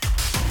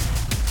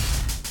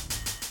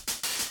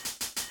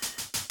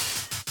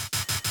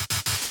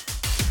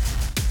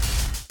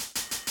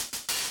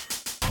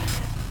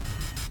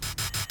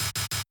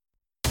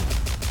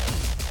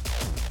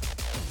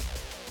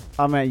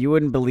Oh man, you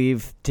wouldn't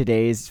believe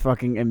today's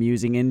fucking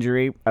amusing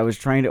injury. I was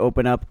trying to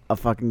open up a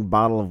fucking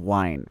bottle of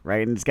wine,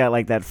 right? And it's got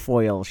like that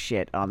foil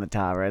shit on the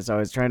top, right? So I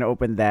was trying to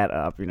open that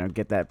up,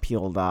 get that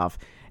peeled off.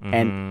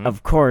 And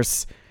of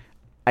course,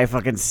 I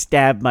fucking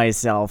stabbed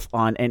myself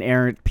on an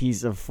errant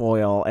piece of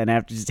foil and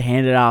have to just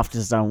hand it off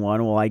to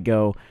someone while I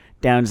go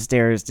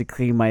downstairs to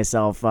clean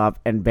myself up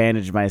and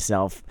bandage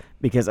myself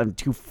because I'm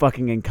too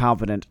fucking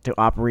incompetent to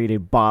operate a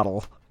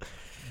bottle.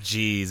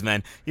 Jeez,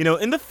 man.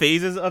 In the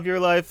phases of your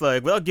life,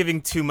 like, without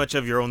giving too much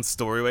of your own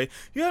story away,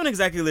 you haven't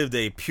exactly lived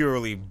a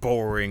purely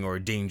boring or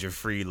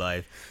danger-free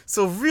life.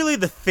 So really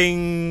the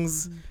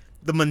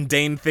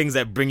mundane things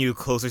that bring you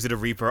closer to the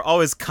Reaper are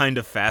always kind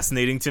of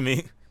fascinating to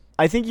me.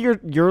 I think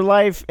your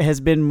life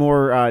has been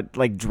more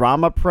like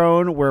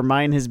drama-prone, where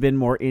mine has been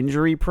more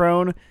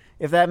injury-prone,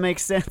 if that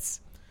makes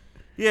sense.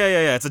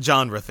 Yeah, it's a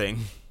genre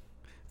thing.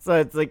 So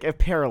it's like a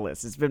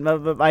perilous.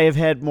 I have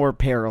had more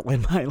peril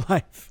in my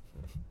life.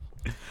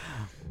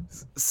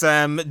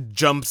 Sam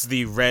jumps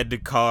the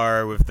red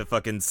car with the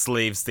fucking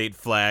slave state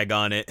flag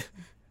on it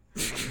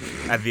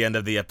at the end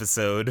of the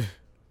episode.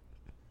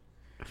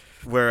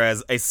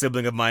 Whereas a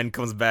sibling of mine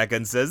comes back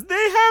and says,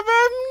 they have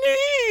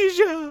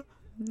amnesia!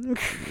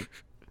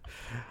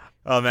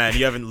 Oh man,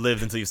 you haven't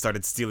lived until you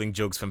started stealing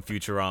jokes from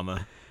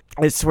Futurama.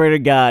 I swear to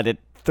God, at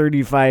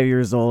 35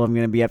 years old, I'm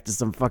going to be up to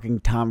some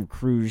fucking Tom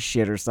Cruise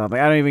shit or something.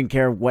 I don't even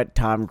care what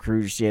Tom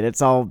Cruise shit. It's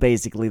all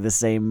basically the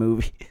same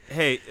movie.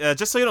 Hey,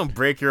 just so you don't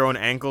break your own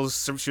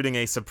ankles shooting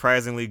a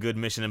surprisingly good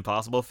Mission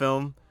Impossible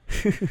film,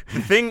 the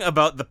thing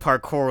about the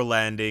parkour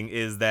landing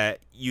is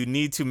that you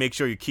need to make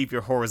sure you keep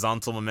your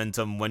horizontal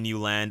momentum when you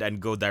land and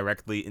go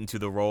directly into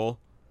the roll.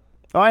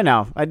 Oh, I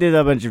know. I did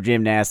a bunch of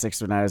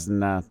gymnastics when I was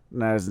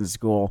in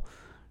school,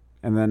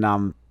 and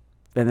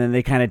then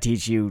they kind of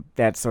teach you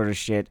that sort of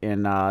shit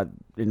in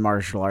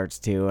martial arts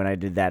too, and I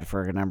did that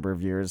for a number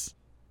of years.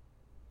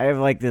 I have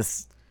like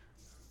this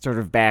sort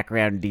of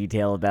background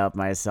detail about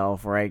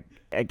myself where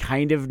I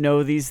kind of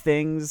know these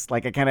things,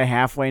 like I kind of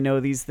halfway know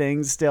these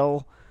things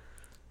still.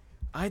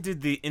 I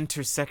did the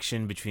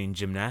intersection between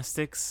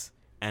gymnastics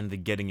and the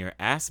getting your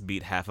ass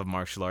beat half of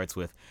martial arts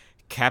with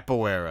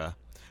capoeira,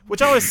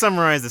 which I always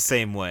summarize the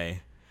same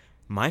way.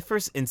 My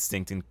first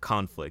instinct in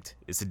conflict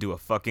is to do a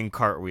fucking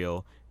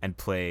cartwheel and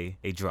play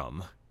a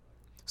drum.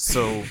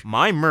 So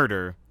my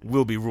murder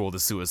will be ruled a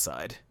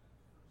suicide.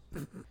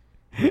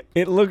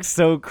 It looks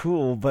so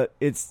cool, but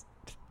it's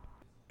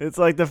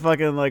like the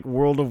fucking like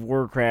World of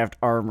Warcraft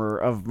armor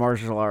of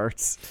martial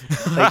arts.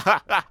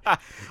 Like,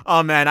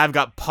 oh man, I've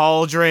got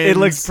pauldrons. It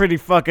looks pretty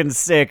fucking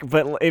sick,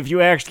 but if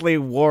you actually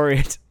wore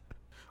it.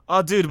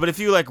 Oh dude, but if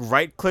you like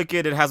right click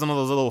it, it has one of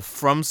those little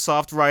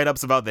FromSoft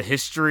write-ups about the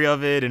history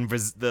of it and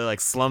the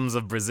like slums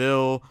of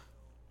Brazil.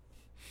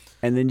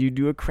 And then you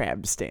do a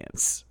crab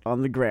stance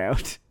on the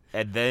ground.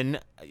 And then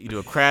you do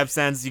a crab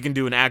stance. You can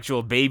do an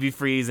actual baby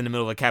freeze in the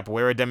middle of a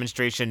capoeira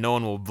demonstration. No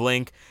one will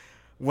blink.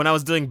 When I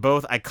was doing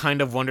both, I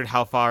kind of wondered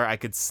how far I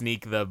could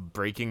sneak the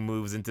breaking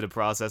moves into the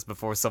process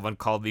before someone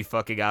called me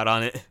fucking out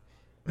on it.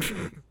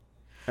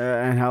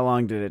 And how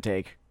long did it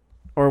take?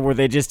 Or were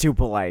they just too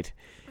polite?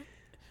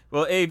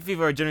 Well, A,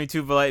 people are generally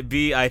too polite.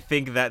 B, I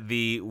think that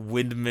the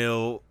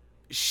windmill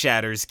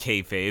shatters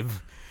kayfabe.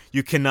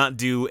 You cannot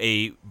do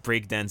a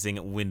breakdancing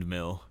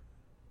windmill.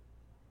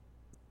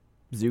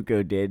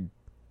 Zuko did.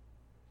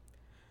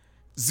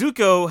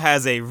 Zuko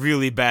has a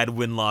really bad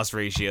win-loss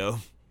ratio.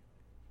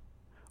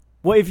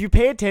 Well, if you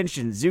pay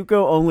attention,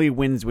 Zuko only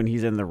wins when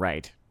he's in the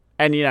right.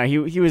 And,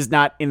 he was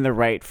not in the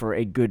right for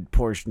a good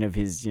portion of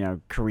his,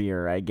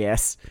 career, I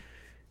guess.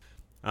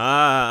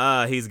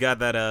 He's got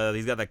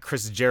that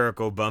Chris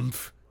Jericho bump.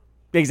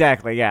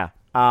 Exactly, yeah.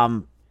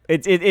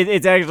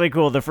 It's actually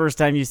cool. The first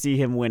time you see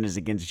him win is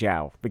against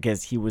Zhao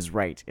because he was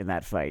right in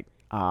that fight.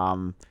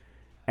 And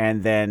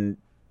then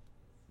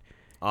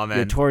oh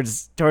man,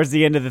 towards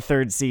the end of the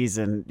third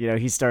season,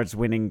 he starts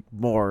winning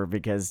more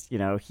because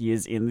he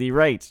is in the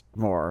right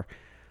more.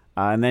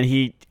 And then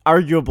he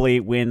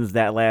arguably wins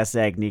that last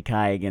Agni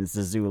Kai against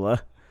Azula.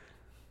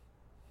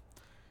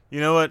 You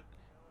know what?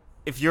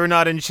 If you're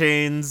not in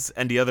chains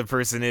and the other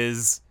person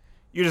is,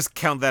 you just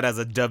count that as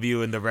a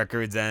W in the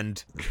records,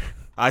 and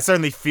I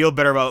certainly feel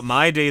better about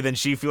my day than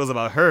she feels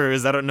about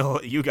hers. I don't know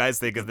what you guys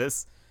think of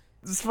this.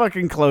 It's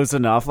fucking close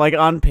enough, like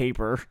on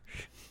paper.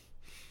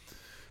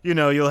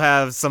 You'll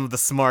have some of the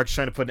smarts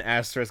trying to put an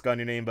asterisk on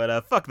your name,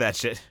 but fuck that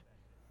shit.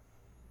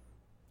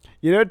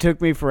 It took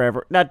me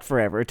forever. Not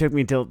forever. It took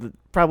me till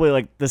probably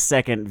like the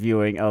second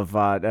viewing of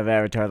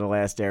Avatar: The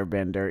Last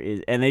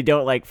Airbender, and they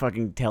don't like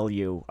fucking tell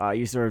you.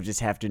 You sort of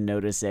just have to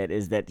notice it.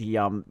 Is that he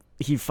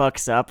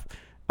fucks up,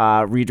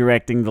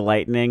 redirecting the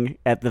lightning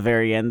at the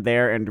very end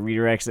there, and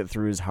redirects it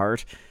through his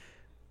heart.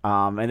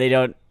 And they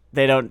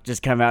don't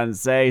just come out and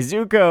say,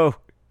 Zuko,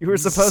 you were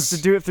supposed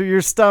to do it through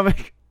your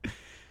stomach.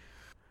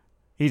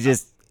 He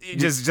just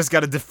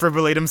got to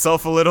defibrillate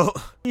himself a little.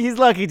 He's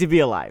lucky to be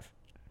alive.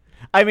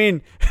 I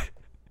mean,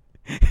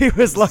 he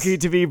was lucky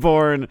to be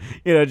born,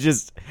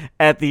 just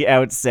at the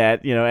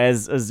outset,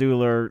 as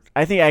Azula.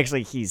 I think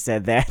actually he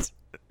said that.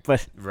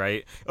 But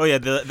Right. Oh yeah.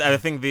 I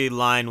think the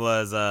line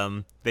was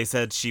they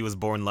said she was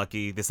born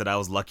lucky. They said I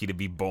was lucky to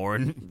be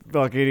born.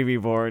 lucky to be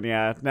born,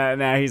 yeah.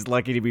 Now he's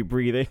lucky to be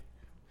breathing.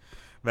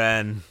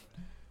 Man,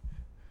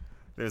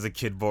 there's a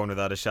kid born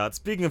without a shot.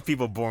 Speaking of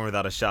people born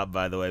without a shot,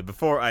 by the way,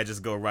 before I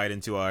just go right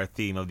into our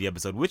theme of the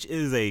episode, which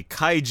is a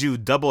kaiju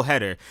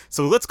doubleheader.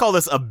 So let's call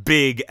this a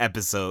big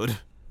episode.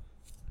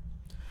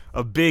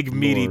 A big,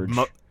 meaty,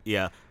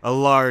 a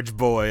large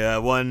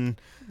boy. One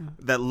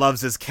that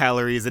loves his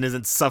calories and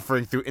isn't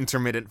suffering through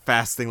intermittent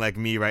fasting like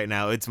me right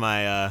now. It's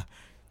my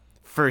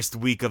first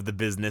week of the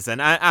business,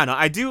 and I don't know.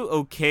 I do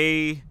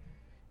okay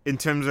in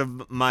terms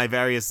of my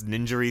various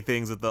ninja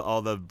things with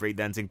all the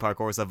breakdancing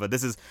parkour stuff, but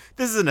this is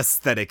an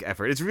aesthetic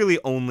effort. It's really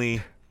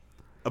only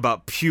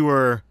about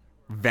pure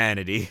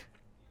vanity.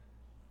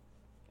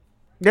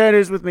 Yeah, it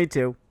is with me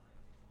too.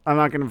 I'm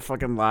not gonna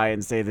fucking lie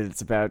and say that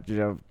it's about,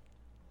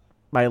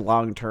 my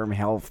long-term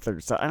health or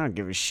so. I don't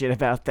give a shit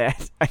about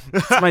that.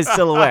 It's my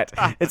silhouette.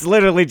 It's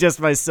literally just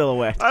my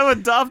silhouette. I'm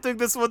adopting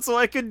this one so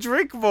I can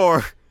drink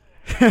more.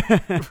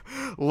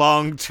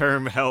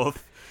 Long-term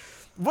health.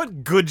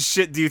 What good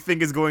shit do you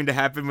think is going to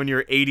happen when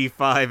you're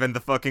 85 and the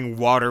fucking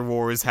water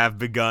wars have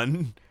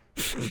begun?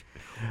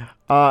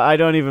 I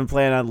don't even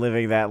plan on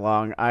living that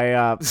long.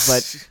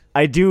 But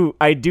I do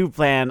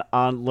plan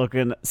on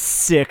looking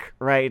sick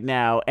right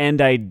now,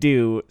 and I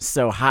do.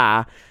 So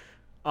ha.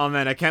 Oh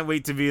man, I can't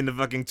wait to be in the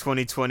fucking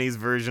 2020s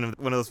version of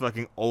one of those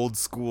fucking old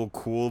school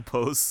cool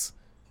posts.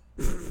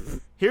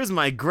 Here's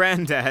my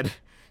granddad.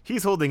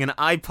 He's holding an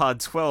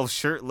iPod 12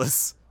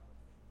 shirtless.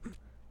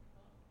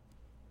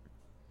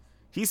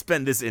 He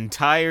spent this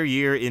entire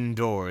year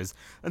indoors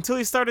until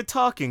he started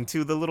talking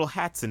to the little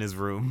hats in his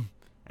room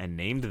and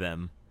named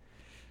them.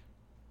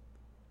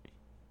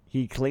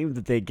 He claimed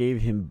that they gave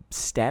him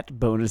stat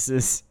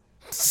bonuses.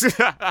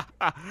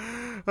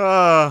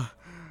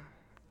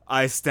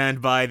 I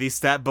stand by these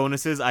stat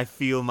bonuses. I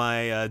feel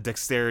my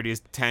dexterity is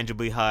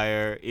tangibly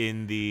higher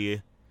in the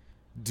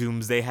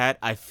Doomsday hat.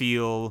 I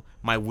feel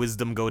my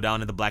wisdom go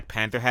down in the Black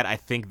Panther hat. I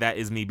think that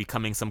is me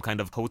becoming some kind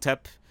of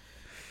Hotep.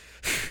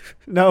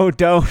 No,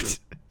 don't.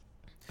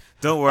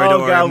 Don't worry,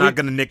 don't worry. I'm not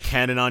going to Nick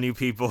Cannon on you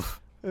people.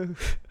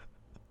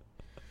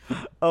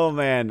 Oh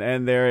man,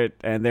 and there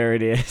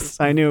it is.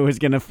 I knew it was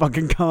gonna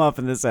fucking come up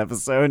in this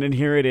episode, and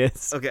here it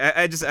is. Okay,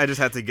 I just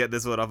had to get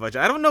this one off my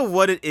chest. I don't know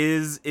what it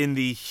is in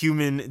the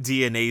human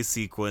DNA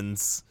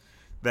sequence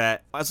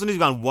that as soon as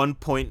you've gone 1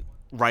 point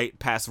right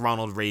past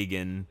Ronald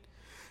Reagan,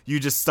 you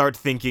just start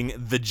thinking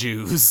the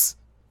Jews.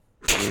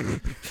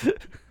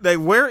 Like,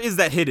 where is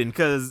that hidden?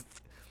 Because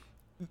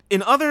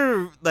in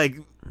other like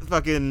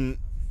fucking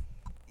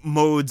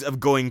modes of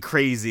going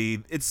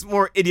crazy, it's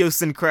more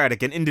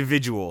idiosyncratic and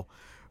individual.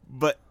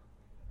 But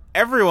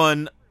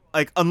everyone,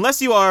 like, unless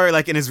you are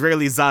like an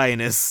Israeli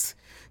Zionist,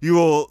 you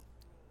will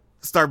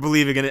start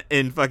believing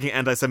in fucking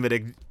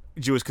anti-Semitic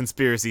Jewish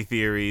conspiracy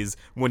theories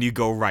when you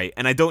go right.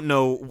 And I don't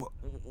know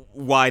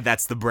why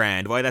that's the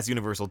brand, why that's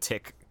universal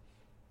tick.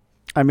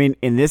 I mean,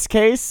 in this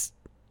case,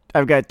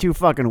 I've got two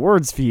fucking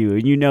words for you,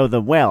 and you know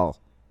them well.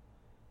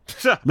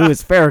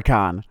 Louis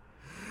Farrakhan.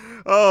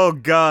 Oh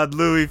god,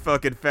 Louis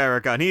fucking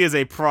Farrakhan. He is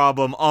a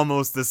problem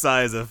almost the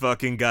size of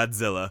fucking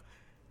Godzilla.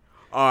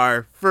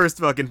 Our first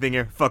fucking thing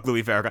here, fuck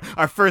Louis Farrakhan.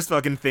 Our first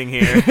fucking thing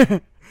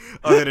here,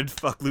 other than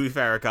fuck Louis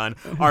Farrakhan.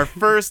 Our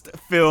first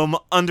film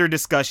under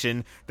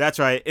discussion. That's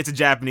right, it's a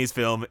Japanese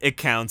film. It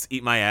counts.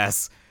 Eat my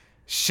ass.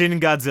 Shin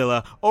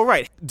Godzilla. Oh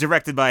right,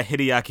 directed by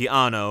Hideaki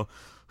Anno,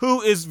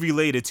 who is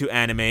related to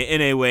anime in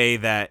a way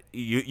that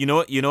you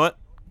know what?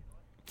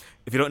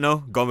 If you don't know,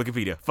 go on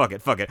Wikipedia. Fuck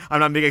it. I'm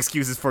not making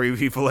excuses for you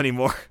people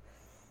anymore.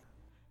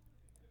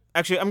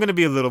 Actually, I'm going to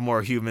be a little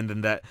more human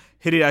than that.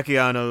 Hideaki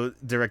Anno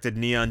directed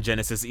Neon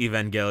Genesis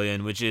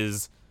Evangelion, which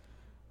is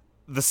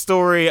the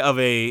story of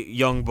a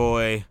young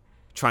boy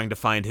trying to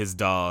find his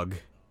dog.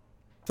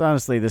 It's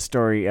honestly the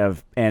story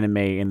of anime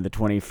in the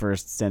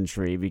 21st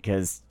century,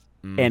 because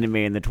anime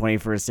in the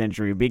 21st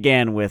century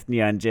began with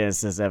Neon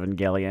Genesis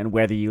Evangelion,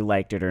 whether you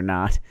liked it or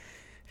not.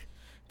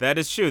 That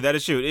is true. It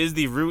is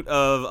the root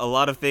of a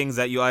lot of things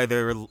that you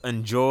either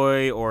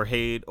enjoy or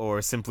hate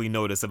or simply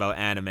notice about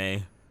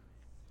anime.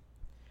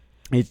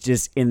 It's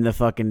just in the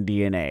fucking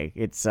DNA.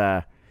 It's,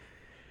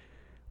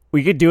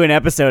 we could do an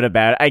episode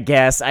about it, I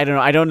guess. I don't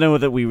know. I don't know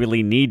that we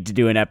really need to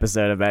do an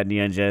episode about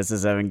Neon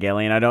Genesis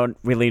Evangelion. I don't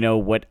really know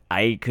what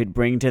I could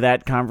bring to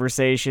that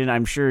conversation.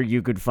 I'm sure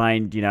you could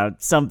find,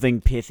 something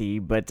pithy,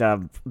 but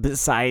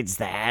besides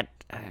that,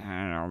 I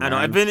don't know, man. I know.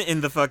 I've been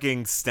in the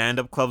fucking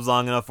stand-up clubs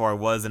long enough, or I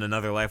was in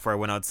another life where I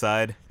went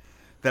outside,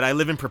 that I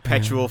live in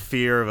perpetual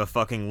fear of a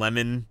fucking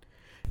lemon.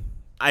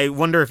 I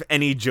wonder if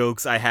any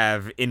jokes I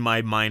have in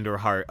my mind or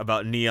heart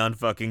about Neon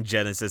fucking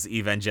Genesis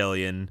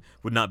Evangelion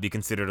would not be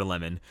considered a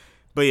lemon.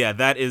 But yeah,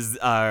 that is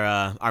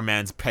our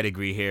man's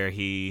pedigree here.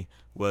 He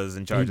was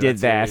in charge of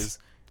that series.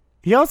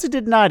 He also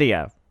did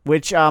Nadia,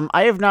 which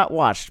I have not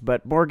watched,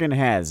 but Morgan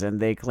has, and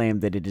they claim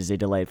that it is a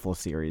delightful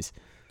series.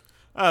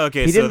 Oh,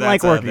 okay. He so didn't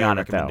that's like working their on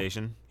it, though.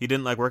 He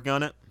didn't like working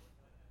on it?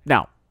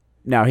 No.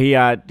 No,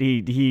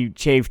 he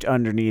chafed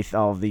underneath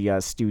all the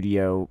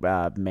studio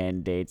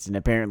mandates, and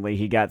apparently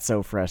he got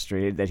so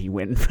frustrated that he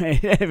went and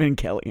played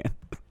Evangelion.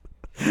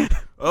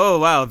 Oh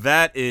wow,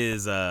 that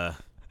is So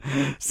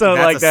that's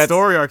like a that's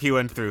story arc he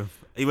went through.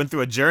 He went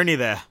through a journey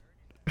there.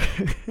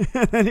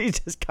 and he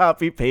just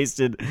copy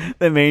pasted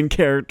the main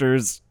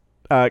character's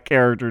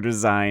character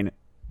design.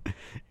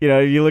 You know,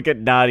 you look at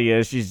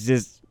Nadia, she's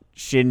just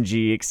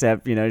Shinji,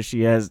 except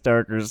she has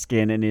darker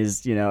skin and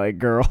is a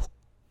girl.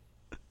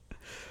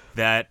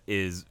 That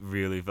is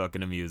really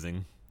fucking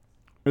amusing.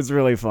 It's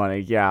really funny,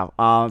 yeah.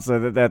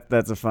 So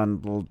that's a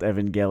fun little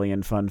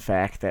Evangelion fun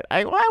fact that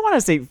I want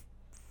to say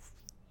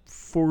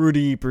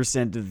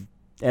 40% of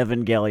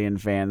Evangelion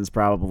fans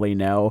probably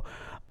know.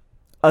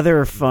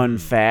 Other fun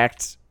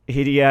fact: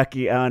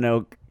 Hideaki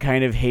Anno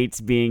kind of hates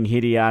being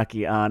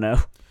Hideaki Anno.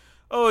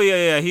 Oh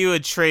yeah, he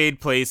would trade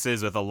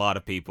places with a lot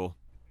of people.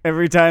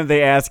 Every time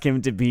they ask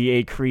him to be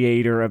a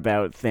creator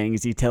about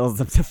things, he tells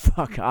them to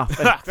fuck off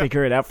and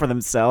figure it out for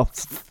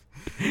themselves.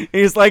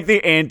 He's like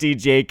the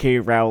anti-J.K.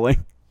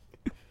 Rowling.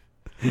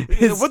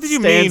 What did you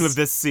mean with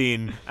this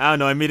scene? I don't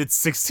know, I made it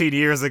 16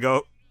 years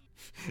ago.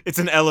 It's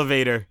an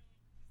elevator.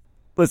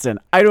 Listen,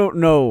 I don't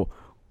know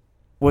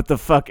what the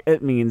fuck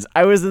it means.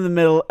 I was in the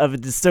middle of a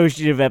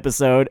dissociative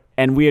episode,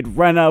 and we had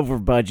run over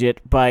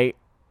budget by...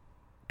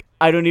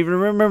 I don't even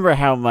remember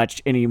how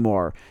much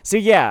anymore. So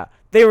yeah,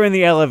 they were in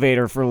the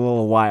elevator for a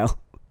little while.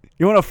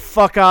 You want to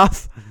fuck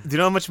off? Do you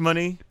know how much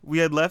money we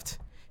had left?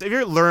 Have you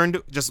ever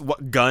learned just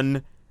what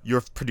gun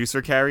your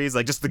producer carries?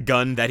 Like, just the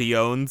gun that he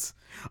owns?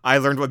 I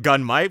learned what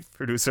gun my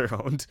producer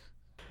owned.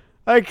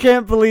 I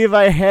can't believe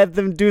I had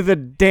them do the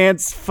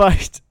dance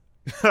fight.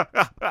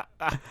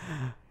 I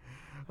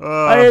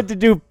had to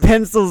do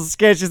pencil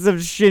sketches of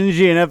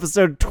Shinji in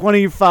episode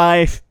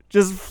 25,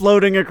 just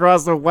floating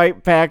across a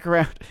white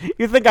background.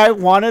 You think I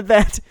wanted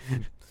that?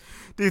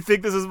 Do you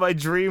think this is my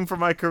dream for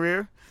my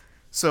career?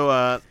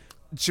 So,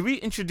 should we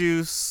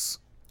introduce...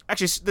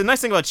 Actually, the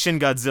nice thing about Shin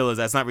Godzilla is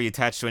that it's not really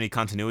attached to any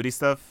continuity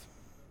stuff.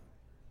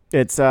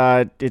 It's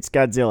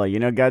Godzilla. You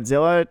know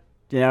Godzilla?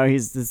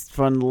 He's this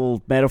fun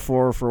little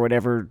metaphor for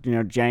whatever,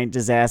 giant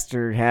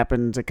disaster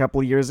happened a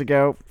couple years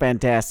ago.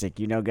 Fantastic.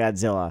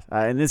 Godzilla.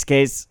 In this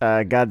case,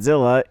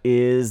 Godzilla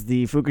is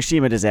the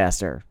Fukushima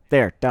disaster.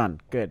 There,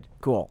 done. Good.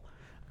 Cool.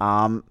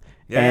 And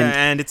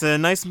it's a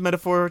nice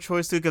metaphor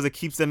choice, too, because it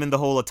keeps them in the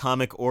whole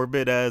atomic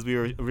orbit as we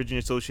were originally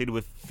associated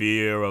with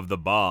fear of the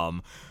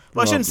bomb.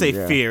 Well, I shouldn't say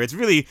fear. It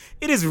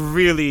is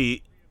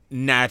really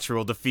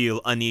natural to feel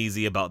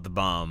uneasy about the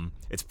bomb.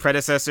 Its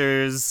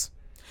predecessors,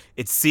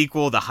 its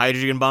sequel, the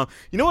hydrogen bomb.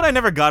 You know what I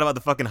never got about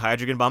the fucking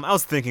hydrogen bomb? I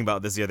was thinking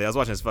about this the other day. I was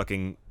watching this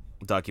fucking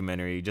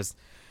documentary.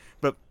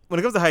 But when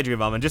it comes to hydrogen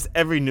bomb and just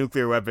every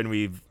nuclear weapon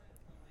we've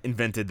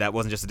invented that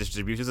wasn't just a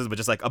distribution system, but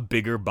just like a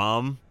bigger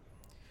bomb.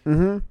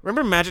 Mm-hmm.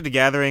 Remember Magic the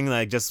Gathering?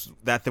 Like just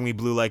that thing we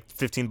blew like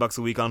 $15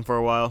 a week on for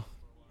a while?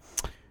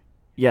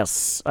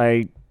 Yes,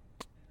 I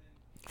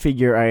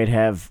figure I'd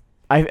have...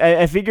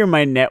 I figure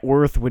my net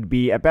worth would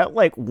be about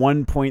like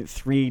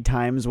 1.3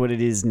 times what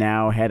it is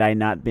now had I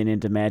not been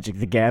into Magic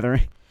the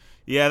Gathering.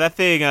 Yeah, that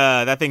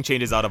thing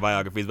changes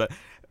autobiographies, but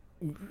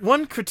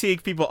one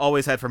critique people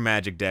always had for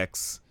Magic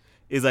decks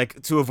is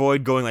like to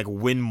avoid going like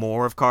win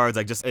more of cards,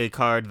 like just a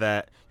card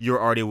that you're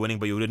already winning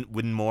but you wouldn't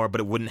win more, but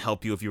it wouldn't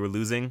help you if you were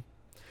losing.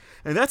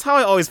 And that's how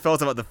I always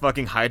felt about the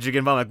fucking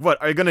hydrogen bomb. Like, what,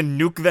 are you gonna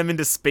nuke them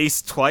into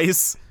space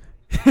twice?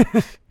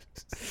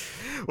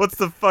 What's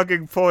the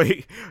fucking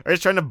point? Are you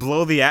trying to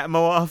blow the Atmo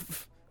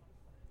off?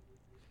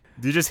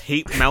 Do you just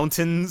hate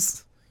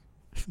mountains?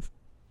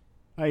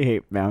 I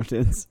hate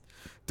mountains.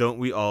 Don't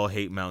we all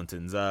hate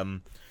mountains?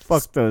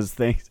 Fuck those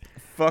things.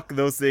 Fuck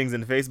those things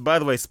in the face. By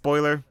the way,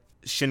 spoiler,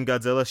 Shin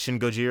Godzilla,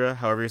 Shin Gojira,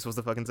 however you're supposed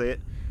to fucking say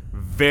it.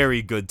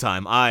 Very good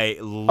time. I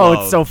love Oh,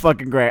 it's so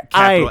fucking great.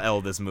 Capital L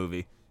this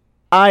movie.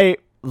 I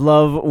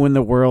love when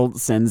the world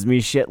sends me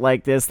shit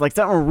like this, like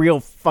something real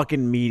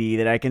fucking meaty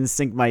that I can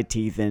sink my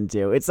teeth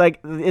into. It's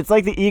like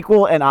the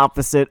equal and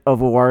opposite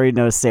of Owari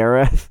no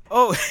Seraph.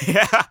 Oh,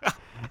 yeah.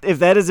 If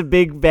that is a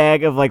big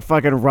bag of like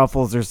fucking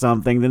Ruffles or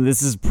something, then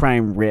this is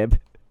prime rib.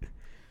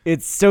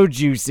 It's so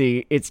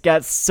juicy. It's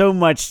got so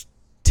much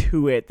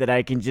to it that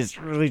I can just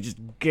really just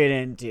get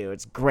into.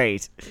 It's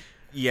great.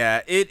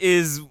 Yeah, it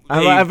is.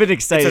 I've been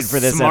excited for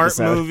this smart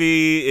episode.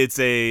 Movie. It's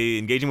a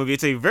engaging movie.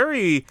 It's a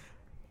very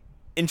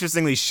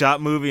interestingly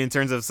shot movie in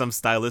terms of some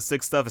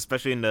stylistic stuff,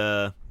 especially in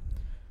the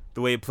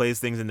way it plays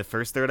things in the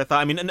first third. I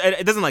thought. I mean,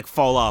 it doesn't like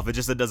fall off. It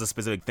does a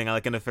specific thing I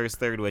like in the first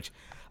third, which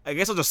I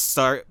guess I'll just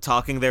start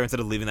talking there instead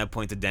of leaving that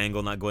point to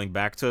dangle, not going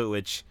back to it,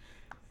 which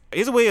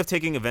is a way of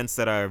taking events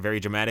that are very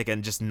dramatic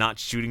and just not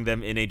shooting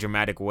them in a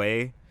dramatic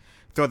way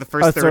throughout the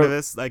first third of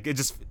this. Like it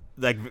just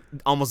like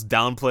almost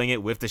downplaying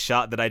it with the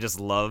shot that I just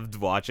loved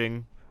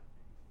watching.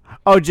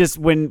 Oh, just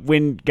when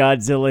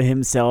Godzilla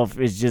himself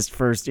is just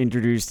first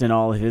introduced in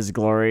all of his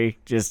glory.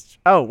 Just,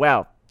 oh,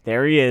 wow,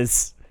 there he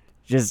is.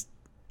 Just,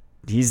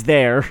 he's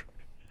there.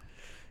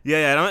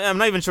 Yeah, I'm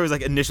not even sure he's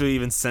like initially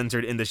even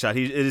centered in the shot.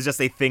 It is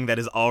just a thing that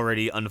is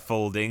already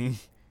unfolding.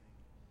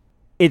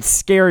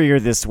 It's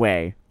scarier this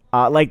way.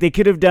 Like, they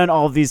could have done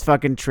all of these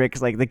fucking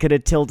tricks. Like, they could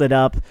have tilted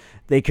up.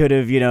 They could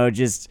have,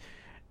 just,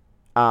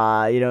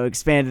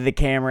 expanded the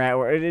camera out.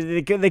 Or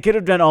they could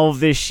have done all of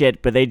this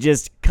shit, but they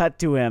just cut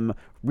to him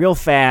real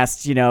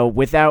fast,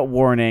 without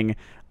warning.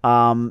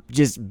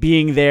 Just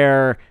being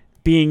there,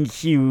 being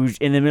huge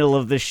in the middle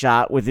of the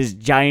shot with his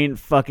giant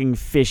fucking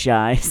fish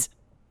eyes.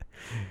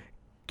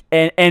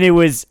 And it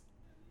was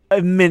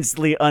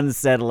immensely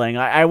unsettling.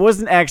 I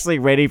wasn't actually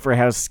ready for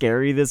how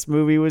scary this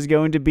movie was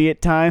going to be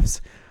at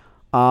times.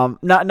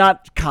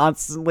 Not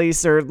constantly,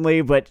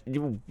 certainly, but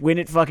when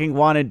it fucking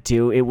wanted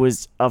to, it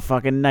was a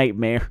fucking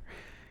nightmare.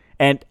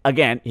 And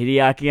again,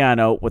 Hideaki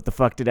Anno, what the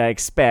fuck did I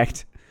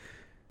expect?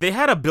 They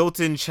had a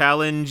built-in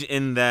challenge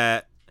in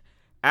that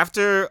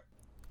after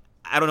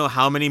I don't know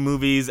how many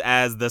movies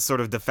as the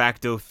sort of de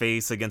facto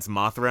face against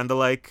Mothra and the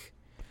like,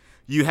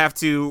 you have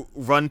to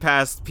run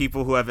past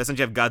people who have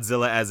essentially have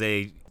Godzilla as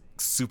a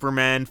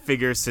Superman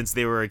figure since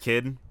they were a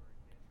kid.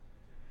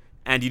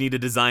 And you need a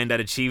design that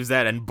achieves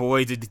that, and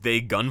boy, did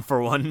they gun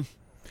for one.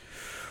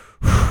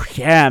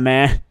 Yeah,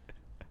 man.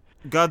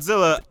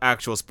 Godzilla,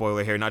 actual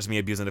spoiler here, not just me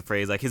abusing the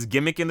phrase, like, his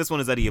gimmick in this one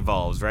is that he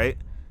evolves, right?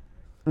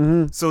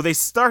 Mm-hmm. So they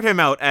start him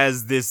out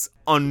as this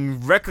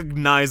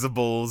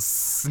unrecognizable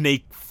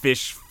snake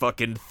fish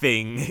fucking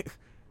thing.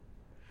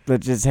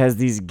 That just has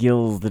these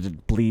gills that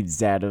it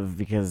bleeds out of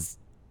because...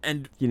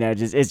 And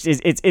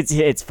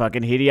it's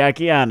fucking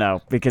Hideaki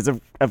Anno, because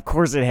of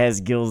course it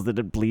has gills that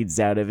it bleeds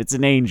out of. It's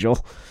an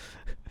angel.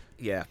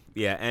 Yeah,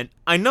 and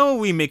I know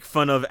we make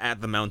fun of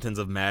At the Mountains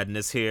of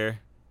Madness here,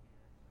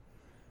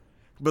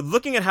 but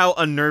looking at how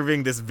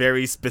unnerving this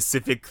very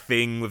specific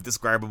thing with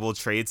describable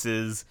traits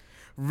is,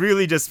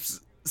 really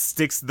just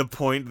sticks the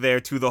point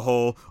there to the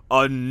whole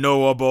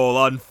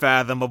unknowable,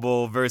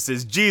 unfathomable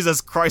versus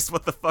Jesus Christ,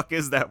 what the fuck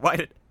is that?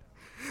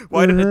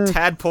 Why did a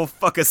tadpole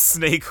fuck a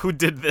snake? Who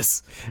did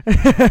this?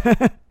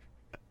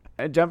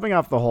 Jumping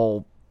off the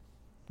whole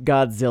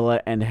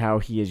Godzilla and how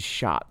he is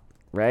shot,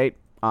 right?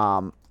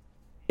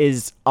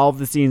 Is all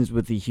the scenes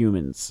with the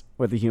humans,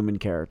 with the human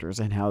characters,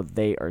 and how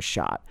they are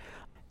shot.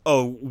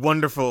 Oh,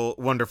 wonderful,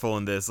 wonderful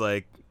in this.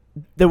 Like,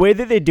 the way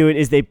that they do it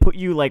is they put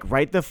you like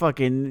right the fuck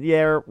in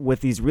there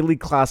with these really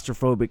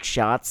claustrophobic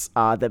shots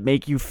that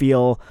make you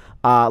feel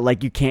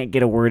like you can't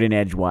get a word in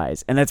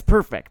edgewise, and that's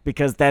perfect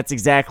because that's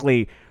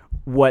exactly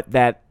what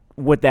that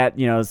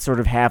sort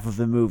of half of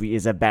the movie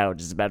is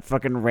about. It's about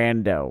fucking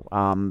Rando.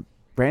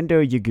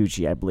 Rando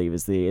Yaguchi, I believe,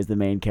 is the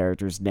main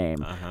character's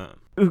name.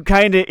 Who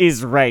kind of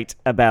is right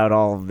about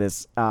all of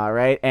this,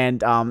 right?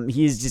 And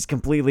he's just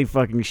completely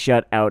fucking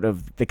shut out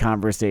of the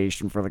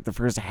conversation for like the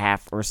first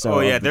half or so. Oh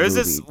yeah, of the there's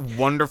movie. this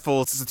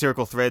wonderful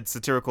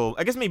satirical,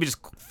 I guess maybe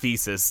just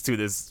thesis to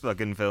this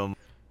fucking film.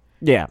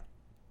 Yeah.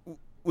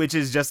 Which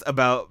is just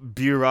about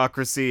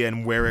bureaucracy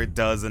and where it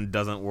does and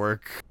doesn't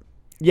work.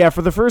 Yeah,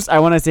 for the first, I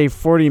want to say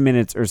 40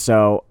 minutes or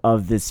so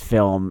of this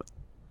film,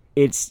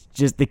 it's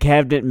just the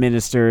cabinet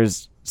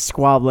ministers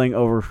squabbling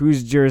over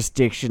whose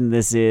jurisdiction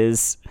this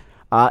is,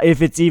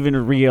 if it's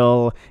even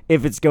real,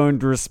 if it's going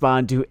to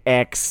respond to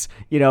X,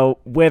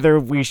 whether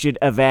we should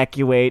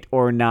evacuate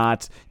or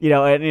not,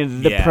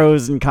 and the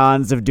pros and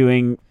cons of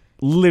doing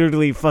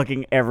literally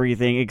fucking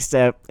everything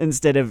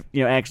instead of,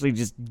 actually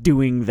just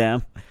doing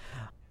them.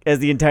 As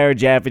the entire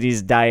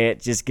Japanese diet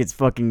just gets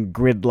fucking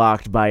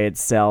gridlocked by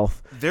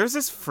itself. There's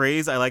this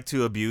phrase I like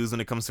to abuse when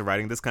it comes to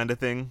writing this kind of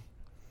thing.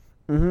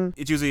 Mm-hmm.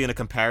 It's usually in a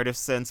comparative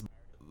sense. It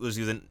was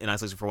used in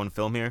isolation for one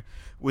film here,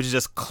 which is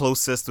just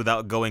closest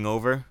without going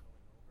over.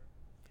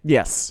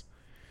 Yes.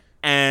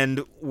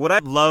 And what I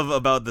love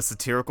about the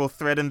satirical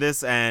thread in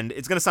this, and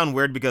it's going to sound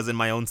weird because in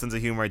my own sense of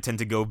humor I tend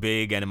to go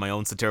big, and in my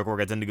own satirical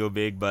work I tend to go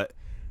big, but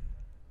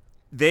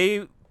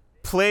they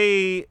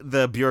play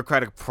the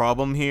bureaucratic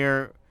problem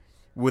here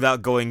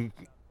without going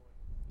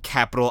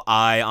capital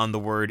I on the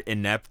word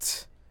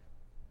inept.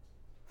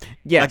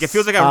 Yes. Like, it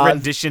feels like a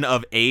rendition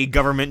of a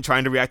government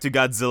trying to react to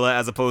Godzilla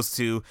as opposed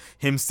to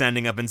him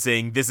standing up and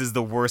saying, this is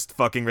the worst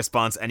fucking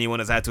response anyone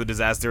has had to a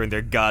disaster in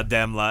their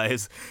goddamn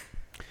lives.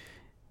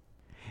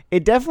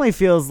 It definitely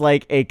feels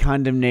like a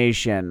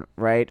condemnation,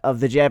 right,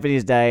 of the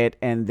Japanese diet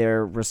and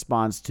their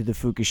response to the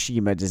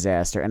Fukushima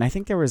disaster. And I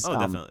think there was...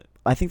 definitely.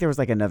 I think there was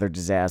like another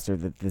disaster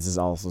that this is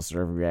also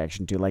sort of a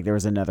reaction to. Like there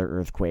was another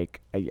earthquake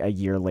a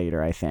year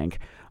later, I think.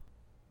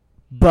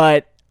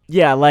 But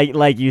yeah,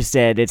 like you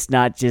said, it's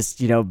not just,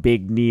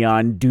 big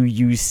neon. Do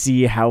you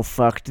see how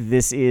fucked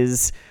this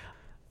is?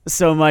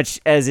 So much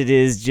as it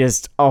is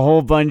just a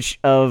whole bunch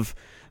of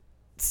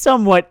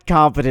somewhat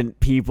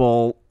competent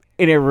people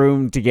in a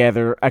room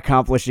together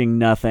accomplishing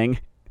nothing.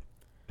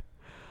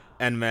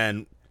 And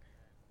man,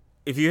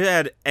 if you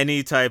had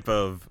any type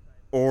of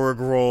org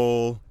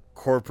role,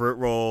 corporate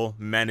role,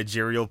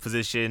 managerial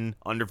position,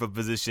 underfoot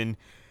position,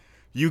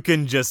 you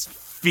can just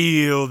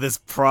feel this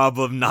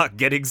problem not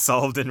getting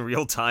solved in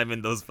real time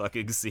in those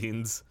fucking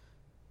scenes.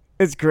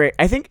 It's great.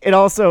 I think it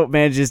also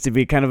manages to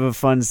be kind of a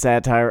fun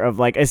satire of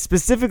like a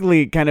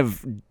specifically kind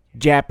of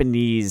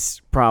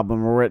Japanese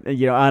problem, or what,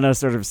 Anno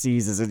sort of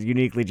sees as a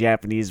uniquely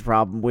Japanese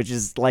problem, which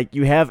is like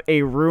you have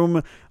a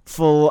room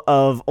full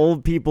of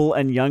old people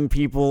and young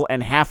people,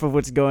 and half of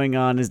what's going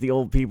on is the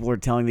old people are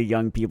telling the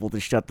young people to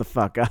shut the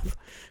fuck up.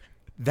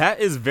 That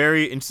is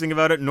very interesting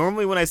about it.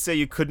 Normally, when I say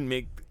you couldn't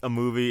make a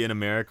movie in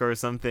America or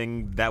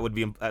something, that would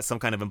be some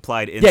kind of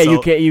implied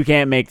insult. Yeah, you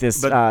can't make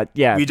this. But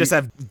we just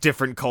have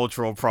different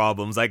cultural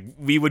problems. Like,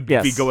 we would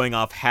be going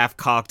off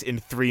half-cocked in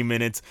 3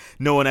 minutes.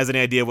 No one has any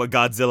idea what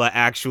Godzilla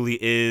actually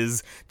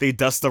is. They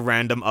dust a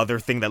random other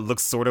thing that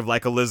looks sort of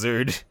like a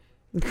lizard.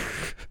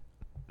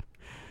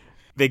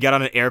 They get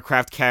on an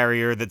aircraft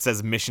carrier that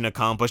says mission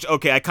accomplished.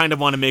 Okay, I kind of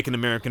want to make an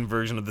American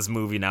version of this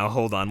movie now.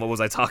 Hold on, what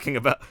was I talking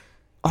about?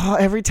 Oh,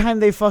 every time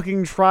they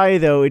fucking try,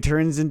 though, it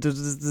turns into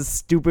this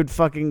stupid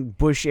fucking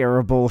Bush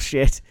era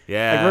bullshit.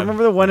 Yeah. Like,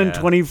 remember the one in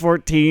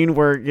 2014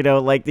 where,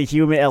 like, the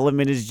human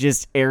element is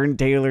just Aaron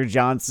Taylor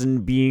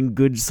Johnson being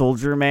good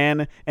soldier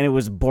man, and it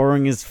was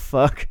boring as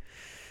fuck?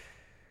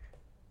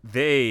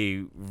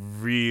 They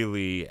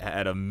really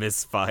had a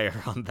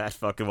misfire on that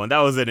fucking one. That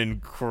was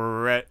an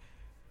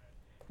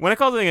when I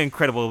call it an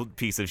incredible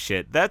piece of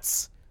shit,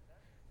 that's...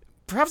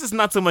 Perhaps it's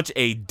not so much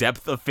a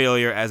depth of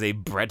failure as a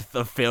breadth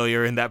of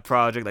failure in that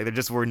project. Like, there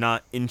just were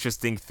not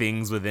interesting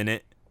things within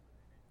it.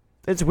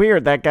 It's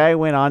weird. That guy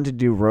went on to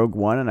do Rogue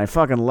One, and I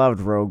fucking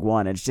loved Rogue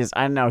One. It's just,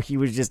 I don't know, he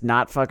was just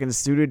not fucking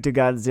suited to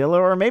Godzilla,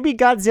 or maybe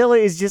Godzilla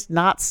is just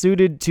not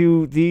suited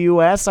to the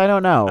U.S., I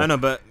don't know. I don't know,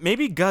 but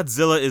maybe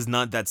Godzilla is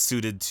not that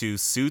suited to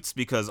suits,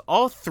 because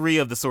all three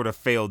of the sort of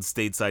failed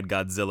stateside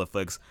Godzilla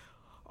flicks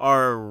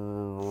are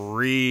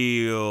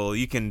real.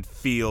 You can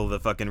feel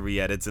the fucking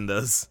re-edits in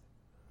those.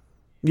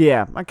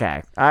 Yeah,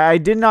 okay. I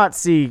did not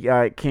see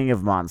King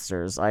of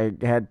Monsters. I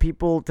had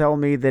people tell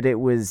me that it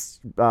was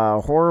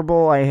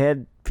horrible. I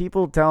had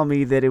people tell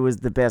me that it was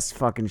the best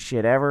fucking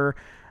shit ever.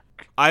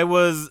 I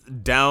was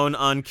down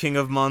on King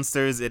of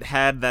Monsters. It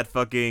had that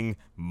fucking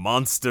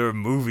monster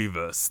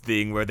movieverse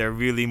thing where they're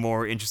really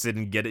more interested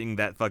in getting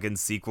that fucking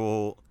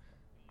sequel.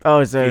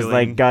 Oh, so it's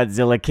like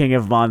Godzilla King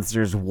of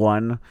Monsters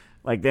 1.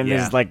 Like, then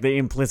there's like the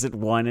implicit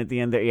 1 at the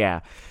end there.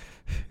 Yeah.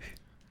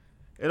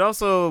 It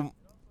also...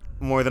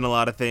 more than a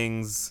lot of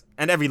things,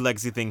 and every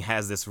legacy thing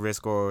has this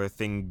risk or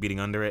thing beating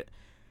under it.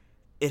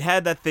 It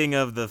had that thing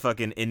of the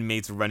fucking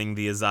inmates running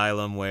the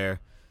asylum where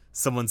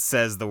someone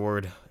says the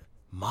word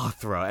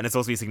Mothra, and it's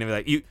supposed to be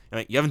significant.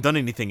 Like, you haven't done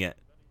anything yet.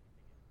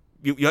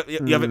 You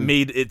haven't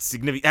made it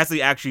significant. It has to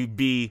actually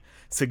be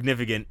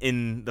significant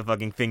in the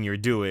fucking thing you're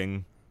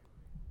doing.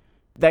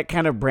 That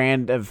kind of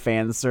brand of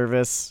fan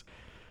service.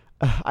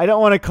 I don't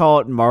want to call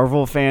it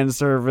Marvel fan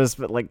service,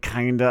 but like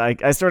kinda.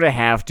 I sort of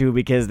have to,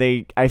 because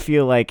I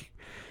feel like,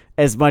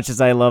 as much as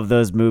I love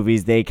those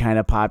movies, they kind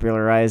of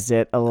popularized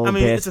it a little bit. I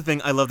mean, it's a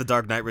thing. I love The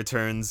Dark Knight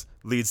Returns.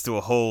 Leads to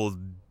a whole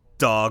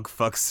dog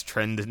fucks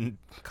trend in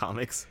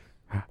comics.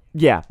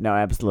 Yeah, no,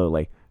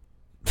 absolutely.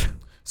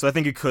 So I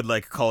think you could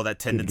like call that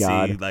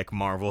tendency like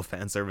Marvel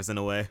fan service in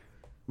a way.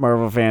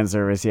 Marvel fan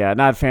service, yeah,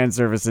 not fan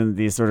service in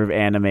the sort of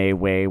anime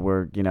way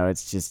where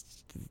it's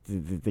just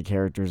the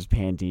character's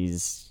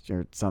panties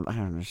or something. I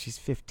don't know. She's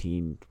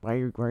 15.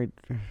 Why?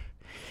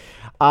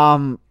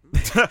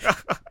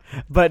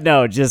 But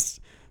no, just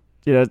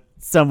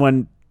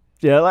someone.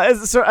 Yeah,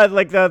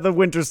 like the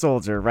Winter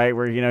Soldier, right?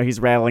 Where he's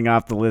rattling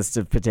off the list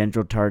of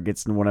potential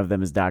targets, and one of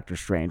them is Doctor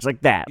Strange,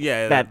 like that.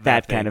 Yeah,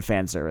 that kind of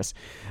fan service.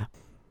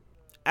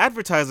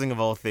 Advertising of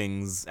all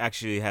things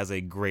actually has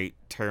a great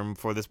term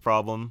for this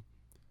problem.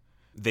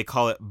 They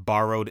call it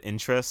borrowed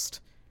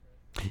interest.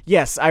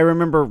 Yes, I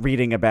remember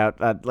reading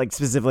about like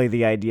specifically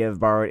the idea of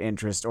borrowed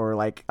interest, or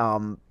like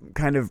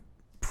kind of a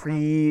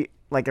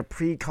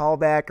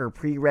pre-callback or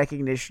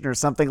pre-recognition or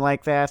something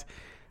like that.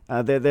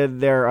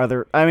 There are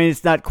other... I mean,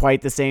 it's not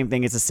quite the same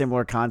thing. It's a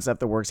similar concept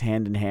that works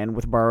hand in hand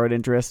with borrowed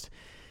interest.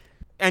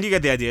 And you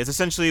get the idea. It's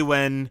essentially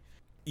when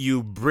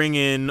you bring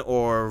in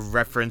or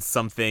reference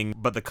something,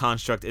 but the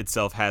construct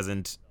itself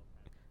hasn't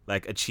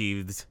like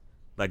achieved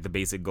like the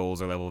basic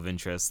goals or level of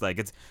interest. Like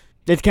it's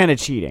kind of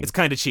cheating. It's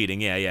kind of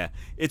cheating, yeah.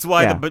 It's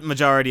why the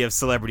majority of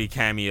celebrity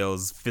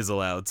cameos fizzle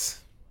out.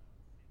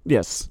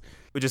 Yes.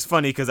 Which is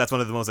funny because that's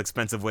one of the most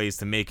expensive ways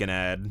to make an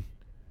ad.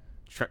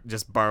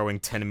 Just borrowing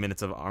 10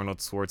 minutes of Arnold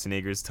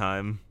Schwarzenegger's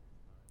time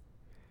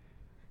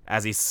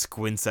as he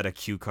squints at a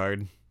cue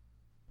card.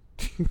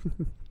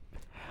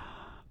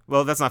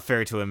 Well, that's not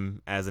fair to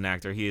him as an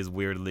actor. He is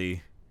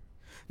weirdly...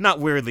 Not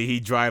weirdly, he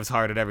drives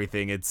hard at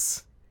everything.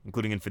 It's...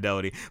 including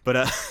infidelity.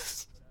 But,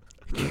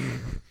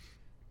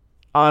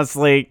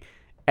 honestly,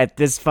 at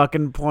this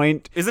fucking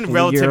point... Isn't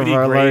relativity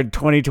great? Lord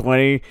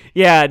 2020.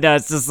 Yeah, no,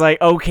 it's just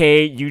like,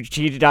 okay, you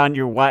cheated on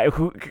your wife.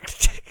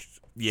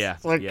 Yeah,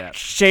 like, yeah.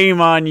 Shame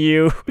on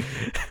you.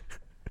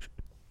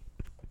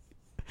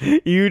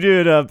 You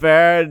did a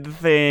bad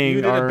thing.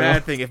 You did a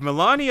bad thing. If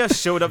Melania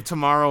showed up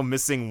tomorrow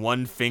missing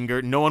one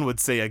finger, no one would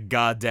say a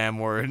goddamn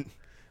word.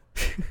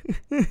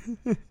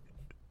 All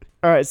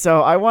right,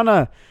 so I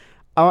wanna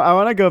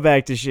go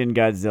back to Shin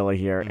Godzilla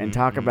here and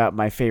talk about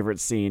my favorite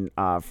scene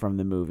from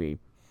the movie.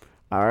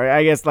 All right,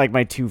 I guess like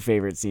my two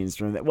favorite scenes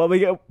from that. Well,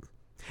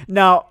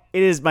 No,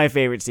 it is my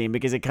favorite scene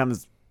because it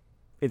comes.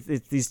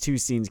 It's these two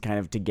scenes kind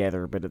of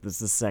together, but it's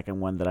the second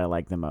one that I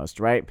like the most,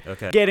 right?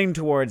 Okay. Getting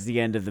towards the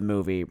end of the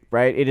movie,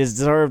 right? It is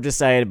sort of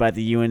decided by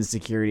the UN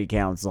Security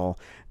Council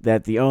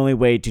that the only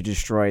way to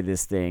destroy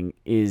this thing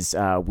is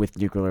with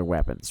nuclear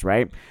weapons,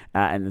 right?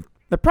 And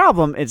the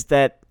problem is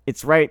that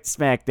it's right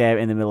smack dab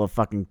in the middle of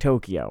fucking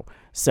Tokyo.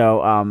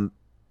 So,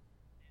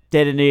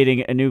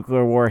 detonating a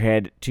nuclear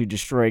warhead to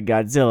destroy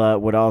Godzilla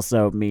would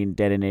also mean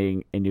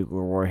detonating a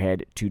nuclear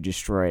warhead to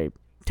destroy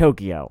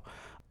Tokyo.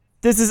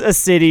 This is a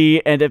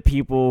city and a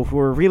people who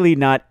are really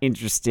not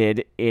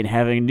interested in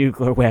having a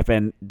nuclear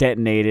weapon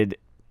detonated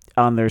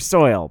on their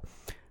soil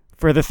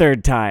for the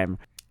third time.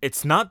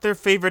 It's not their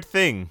favorite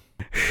thing.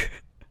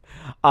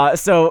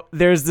 So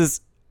there's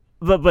this,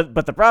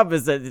 but the problem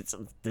is that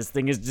this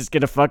thing is just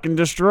gonna fucking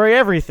destroy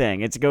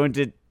everything. It's going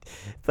to,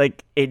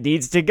 like, it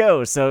needs to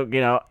go. So, you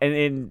know,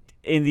 and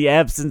in the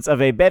absence of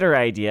a better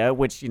idea,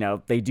 which, you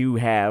know, they do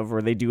have,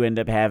 or they do end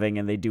up having,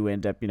 and they do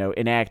end up, you know,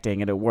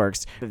 enacting, and it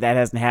works. That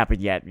hasn't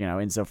happened yet, you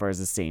know, insofar as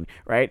the scene,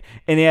 right?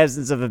 In the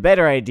absence of a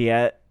better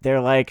idea,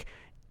 they're like,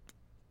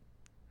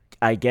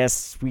 I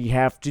guess we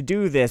have to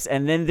do this.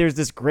 And then there's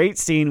this great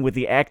scene with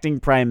the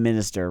acting prime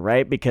minister,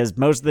 right? Because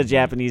most of the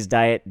Japanese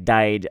died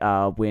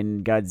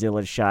when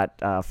Godzilla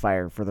shot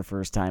fire for the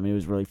first time. It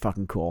was really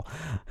fucking cool.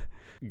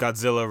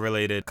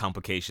 Godzilla-related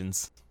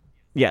complications.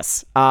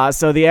 Yes.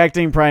 So the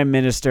acting prime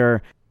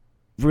minister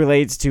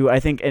relates to,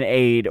 I think, an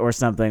aide or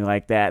something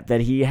like that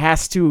he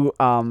has to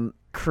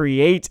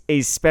create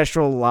a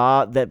special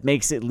law that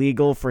makes it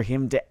legal for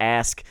him to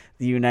ask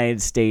the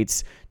United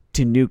States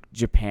to nuke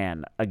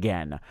Japan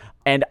again.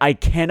 And I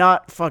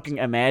cannot fucking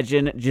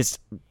imagine just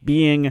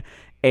being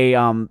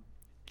a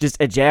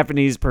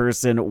Japanese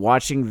person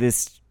watching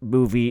this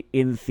movie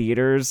in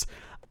theaters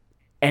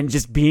and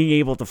just being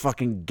able to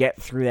fucking get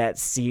through that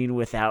scene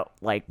without,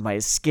 like, my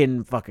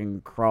skin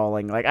fucking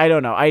crawling. Like, I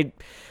don't know. I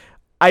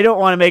don't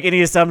want to make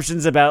any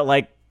assumptions about,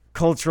 like,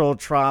 cultural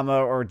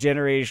trauma or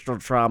generational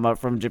trauma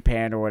from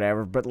Japan or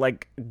whatever, but,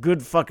 like,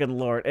 good fucking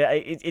lord.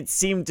 It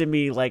seemed to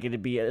me like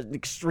it'd be an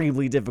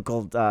extremely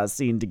difficult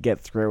scene to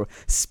get through,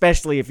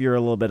 especially if you're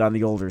a little bit on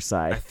the older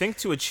side. I think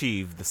to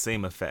achieve the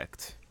same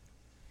effect,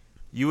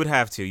 you would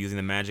have to, using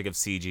the magic of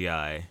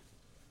CGI,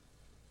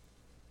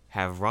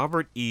 have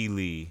Robert E.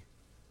 Lee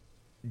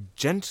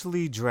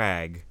gently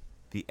drag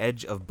the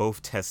edge of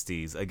both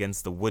testes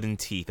against the wooden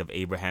teeth of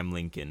Abraham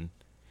Lincoln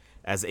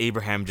as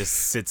Abraham just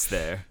sits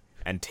there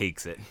and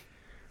takes it.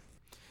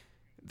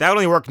 That would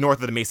only work north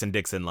of the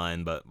Mason-Dixon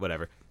line, but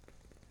whatever.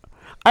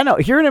 I know.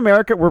 Here in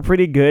America, we're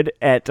pretty good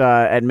at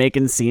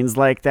making scenes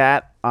like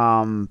that.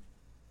 I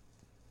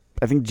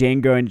think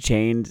Django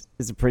Unchained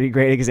is a pretty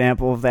great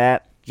example of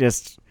that.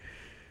 Just,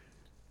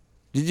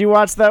 did you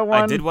watch that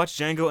one? I did watch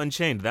Django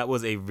Unchained. That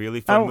was a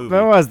really fun movie.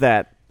 What was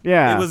that?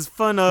 Yeah. It was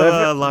fun of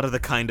a lot of the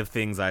kind of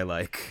things I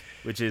like,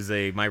 which is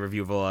my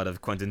review of a lot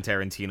of Quentin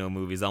Tarantino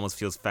movies. It almost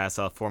feels fast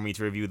off for me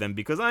to review them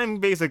because I'm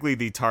basically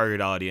the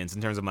target audience in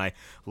terms of my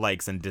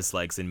likes and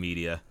dislikes in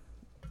media.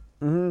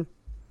 Mm-hmm.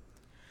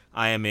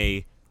 I am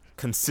a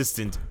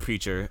consistent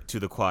preacher to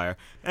the choir.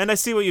 And I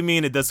see what you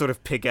mean. It does sort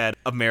of pick at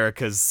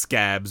America's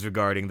scabs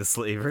regarding the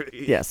slavery.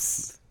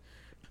 Yes.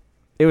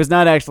 It was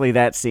not actually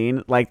that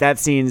scene. Like, that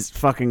scene's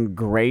fucking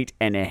great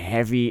and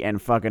heavy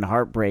and fucking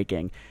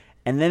heartbreaking.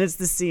 And then it's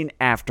the scene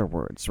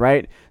afterwards,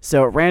 right?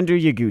 So Randu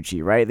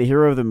Yaguchi, right, the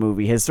hero of the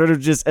movie, has sort of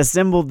just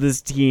assembled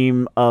this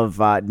team of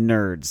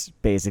nerds,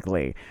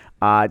 basically,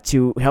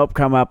 to help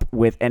come up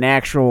with an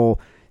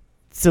actual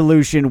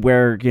solution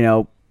where, you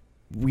know,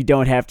 we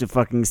don't have to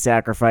fucking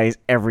sacrifice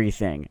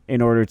everything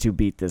in order to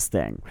beat this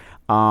thing.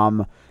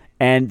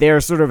 And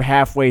they're sort of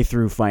halfway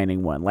through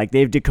finding one. Like,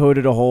 they've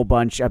decoded a whole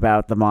bunch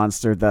about the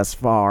monster thus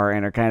far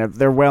and are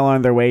they're well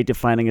on their way to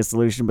finding a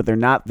solution, but they're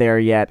not there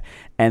yet.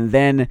 And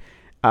then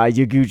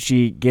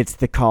Yaguchi gets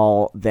the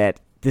call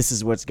that this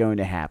is what's going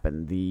to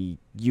happen. The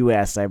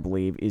U.S., I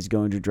believe, is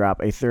going to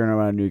drop a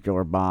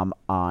thermonuclear bomb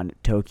on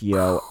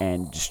Tokyo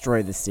and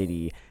destroy the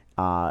city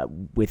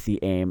with the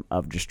aim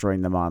of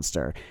destroying the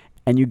monster.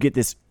 And you get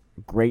this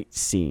great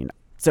scene.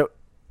 So,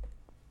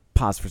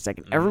 pause for a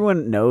second.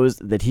 Everyone knows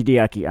that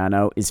Hideaki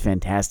Anno is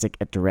fantastic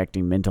at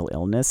directing mental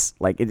illness.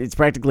 Like, it's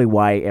practically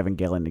why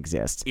Evangelion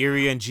exists.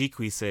 Iri and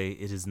Jikui say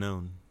it is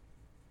known.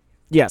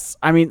 Yes,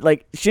 I mean,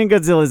 like, Shin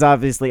Godzilla is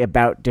obviously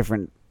about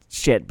different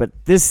shit, but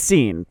this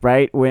scene,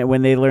 right,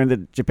 when they learn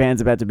that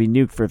Japan's about to be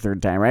nuked for a third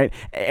time, right,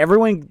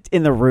 everyone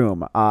in the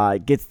room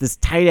gets this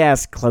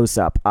tight-ass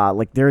close-up,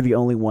 like they're the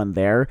only one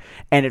there,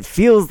 and it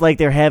feels like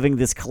they're having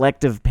this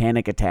collective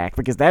panic attack,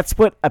 because that's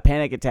what a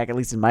panic attack, at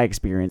least in my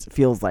experience,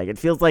 feels like. It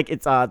feels like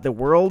it's the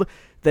world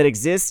that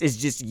exists is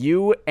just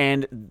you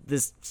and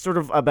this sort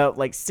of about,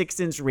 like,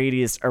 6-inch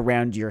radius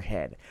around your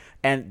head.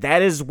 And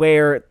that is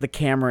where the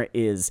camera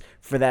is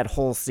for that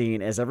whole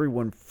scene as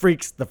everyone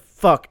freaks the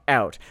fuck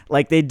out.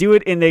 Like, they do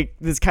it in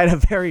this kind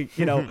of very,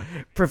 you know,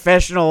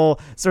 professional,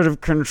 sort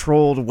of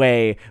controlled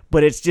way.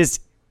 But it's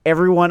just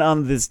everyone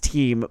on this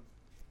team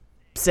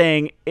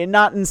saying,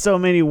 not in so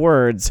many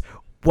words,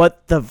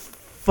 what the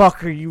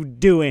fuck are you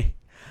doing?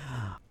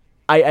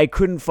 I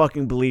couldn't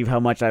fucking believe how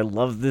much I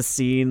love this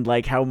scene,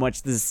 like how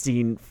much this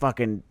scene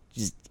fucking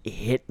just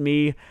hit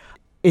me.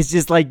 It's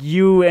just like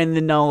you and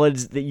the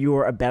knowledge that you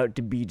are about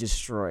to be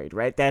destroyed,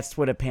 right? That's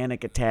what a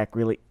panic attack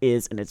really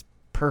is, and it's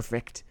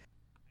perfect.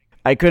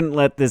 I couldn't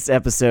let this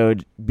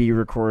episode be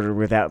recorded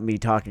without me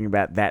talking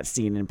about that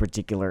scene in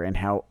particular and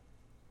how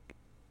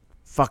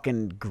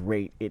fucking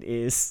great it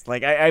is.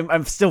 Like,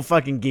 I'm still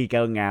fucking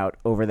geeking out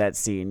over that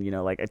scene,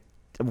 like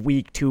a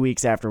week, 2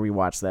 weeks after we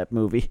watched that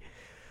movie.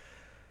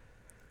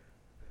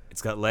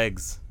 It's got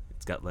legs.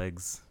 It's got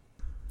legs.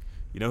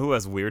 You know who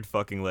has weird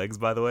fucking legs,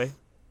 by the way?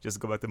 Just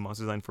go back to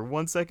Monster Design for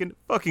 1 second.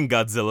 Fucking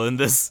Godzilla in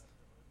this.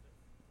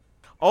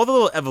 All the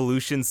little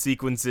evolution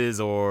sequences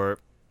or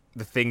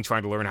the thing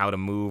trying to learn how to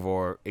move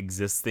or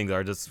exist things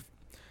are just...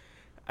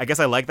 I guess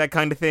I like that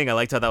kind of thing. I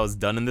liked how that was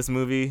done in this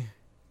movie.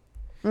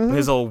 Mm-hmm.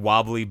 His whole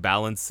wobbly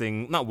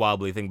balancing... Not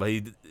wobbly thing, but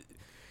he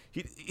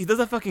does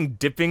that fucking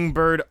dipping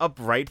bird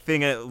upright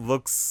thing and it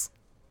looks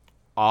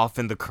off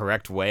in the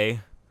correct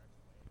way.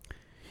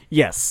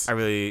 Yes. I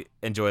really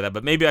enjoy that,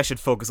 but maybe I should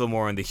focus a little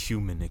more on the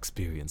human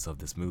experience of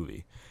this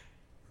movie.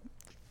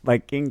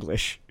 Like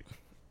English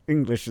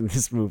in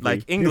this movie.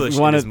 Like English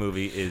in this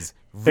movie is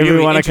really if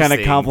we want to kind interesting.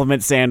 of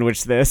compliment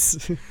sandwich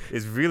this.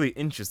 It's really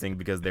interesting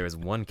because there is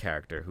one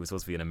character who's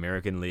supposed to be an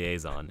American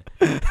liaison,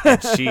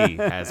 and she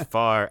has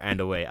far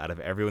and away, out of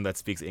everyone that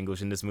speaks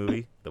English in this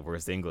movie, the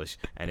worst English,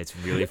 and it's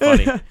really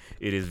funny.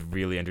 It is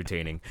really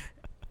entertaining.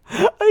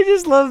 I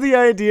just love the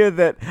idea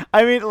that,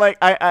 I mean, like,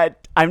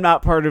 I'm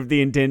not part of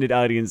the intended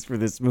audience for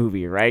this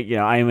movie, right?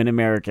 I am an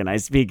American. I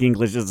speak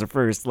English as a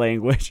first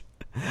language.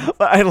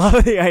 But I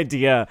love the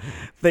idea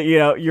that,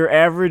 your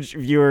average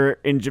viewer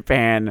in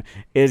Japan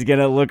is going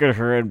to look at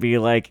her and be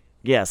like,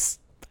 yes,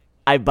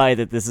 I buy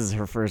that this is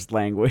her first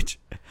language.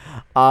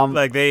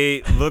 Like,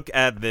 they look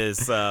at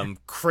this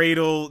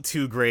cradle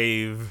to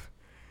grave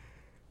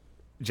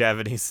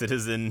Japanese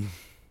citizen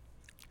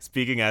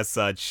speaking as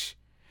such,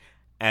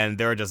 and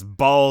there are just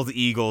bald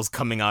eagles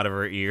coming out of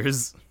her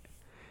ears.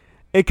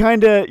 It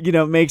kind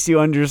of, makes you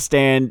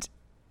understand,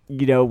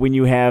 when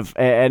you have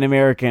an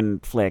American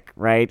flick,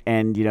 right?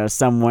 And,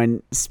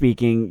 someone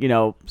speaking,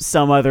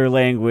 some other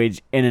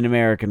language in an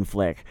American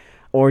flick.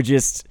 Or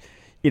just,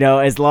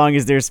 as long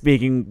as they're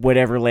speaking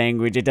whatever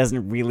language, it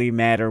doesn't really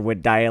matter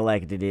what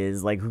dialect it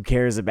is. Like, who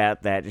cares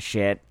about that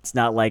shit? It's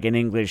not like an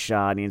English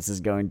audience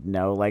is going to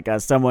know. Like,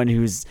 someone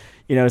who's,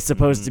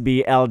 supposed to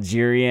be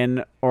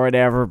Algerian or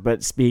whatever,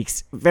 but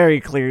speaks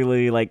very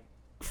clearly, like,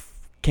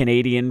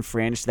 Canadian,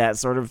 French, that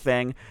sort of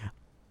thing.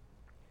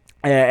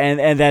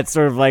 And that's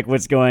sort of like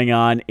what's going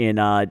on in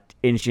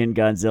Shin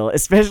Godzilla,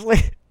 especially.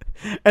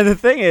 And the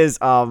thing is,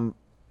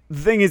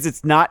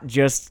 it's not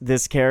just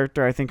this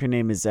character. I think her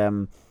name is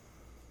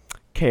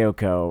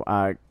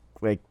Kyoko.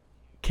 Like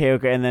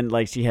Kyoko, and then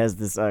like she has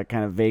this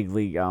kind of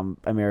vaguely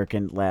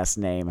American last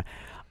name.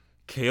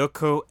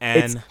 Kyoko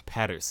Ann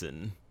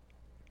Patterson.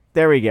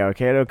 There we go,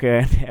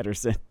 Kyoko Ann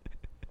Patterson.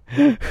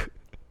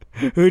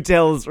 Who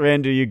tells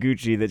Randa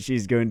Yaguchi that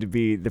she's going to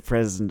be the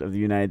president of the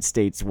United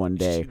States one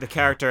day. The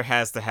character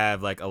has to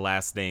have like a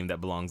last name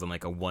that belongs on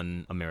like a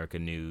One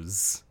American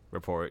News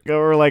report,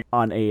 or like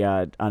on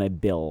a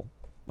bill,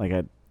 like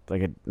a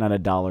not a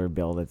dollar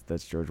bill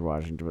that's George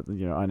Washington, but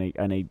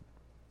on a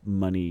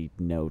money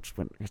note.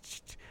 What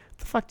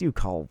the fuck do you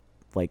call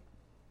like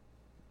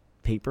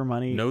paper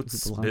money?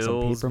 Notes,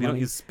 bills. We don't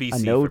use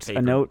specie for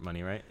paper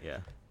money, right? Yeah.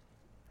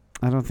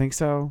 I don't think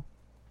so.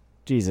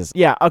 Jesus.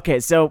 Yeah.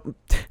 Okay. So.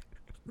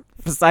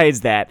 Besides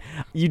that,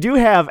 you do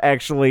have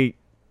actually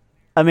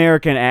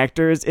American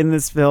actors in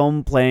this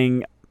film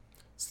playing.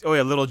 Oh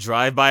yeah, little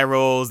drive-by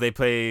roles. They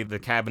play the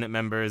cabinet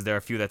members. There are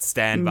a few that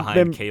stand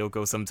behind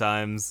Kyoko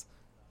sometimes.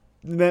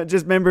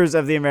 Just members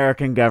of the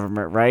American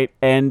government, right?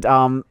 And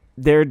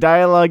their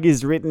dialogue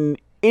is written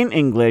in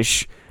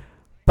English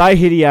by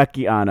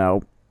Hideaki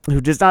Anno, who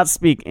does not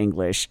speak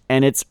English,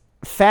 and it's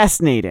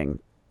fascinating,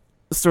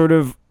 sort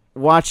of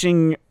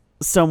watching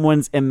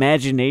someone's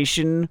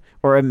imagination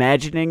or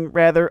imagining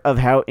rather of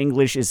how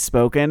English is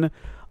spoken,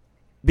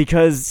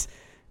 because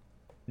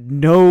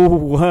no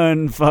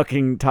one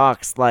fucking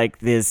talks like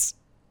this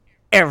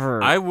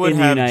ever I would in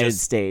the have United just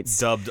States.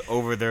 Dubbed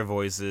over their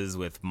voices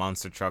with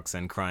monster trucks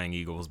and crying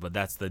eagles, but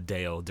that's the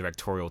Dale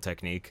directorial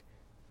technique.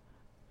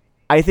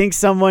 I think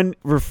someone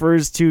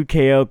refers to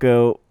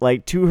Kyoko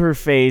like to her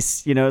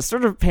face,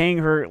 sort of paying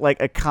her like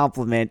a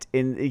compliment.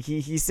 And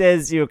he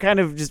says, kind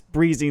of just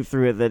breezing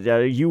through it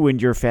that you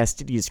and your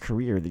fastidious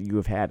career that you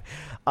have had.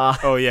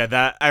 Oh yeah,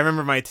 that I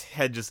remember my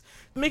head just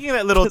making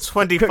that little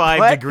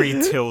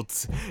 25-degree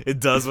tilt. It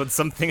does when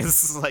something is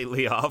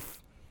slightly off.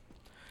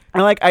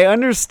 And like I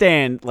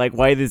understand like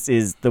why this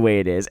is the way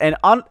it is, and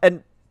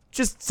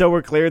just so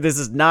we're clear, this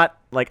is not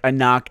like a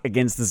knock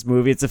against this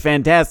movie. It's a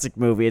fantastic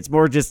movie. It's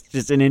more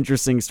just an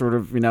interesting sort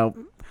of,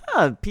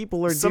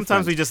 people are Sometimes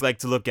different. we just like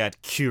to look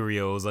at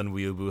curios on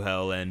Weeaboo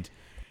Hell, and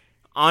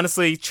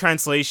honestly,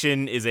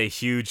 translation is a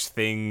huge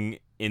thing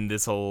in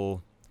this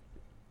whole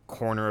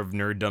corner of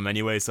nerddom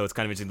anyway, so it's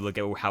kind of interesting to look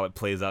at how it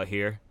plays out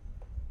here.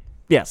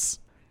 Yes.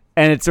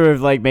 And it sort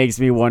of like makes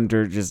me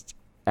wonder just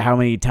how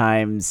many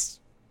times,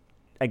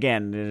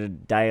 again, the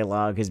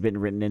dialogue has been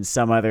written in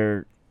some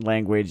other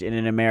language in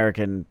an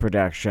American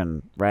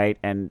production, right?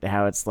 And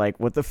how it's like,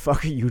 what the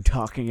fuck are you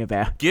talking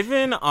about?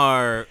 Given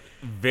our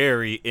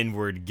very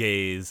inward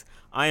gaze,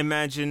 I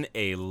imagine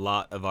a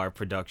lot of our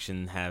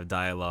production have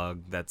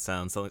dialogue that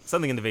sounds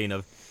something in the vein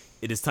of,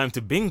 "It is time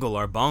to bingle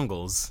our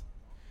bongles.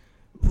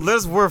 Let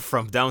us work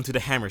from down to the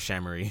hammer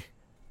shammery."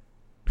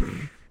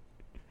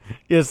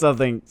 Yeah,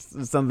 something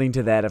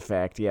to that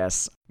effect,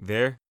 yes.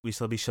 There we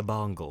shall be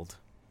shabongled.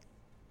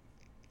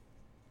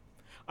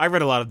 I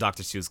read a lot of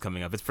Dr. Seuss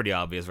coming up. It's pretty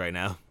obvious right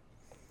now.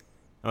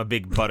 I'm a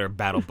big butter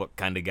battle book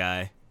kind of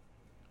guy.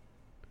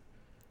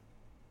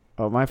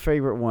 Oh, my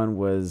favorite one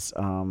was,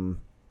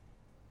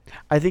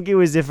 I think it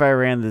was If I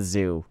Ran the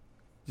Zoo.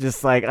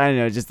 Just like, I don't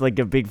know, just like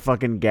a big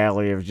fucking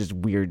gallery of just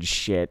weird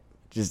shit.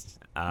 Just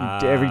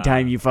every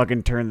time you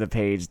fucking turn the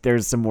page,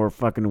 there's some more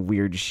fucking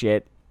weird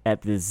shit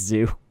at this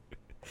zoo.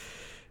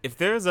 If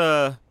there's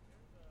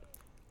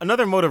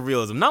another mode of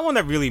realism, not one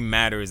that really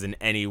matters in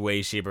any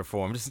way, shape, or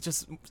form,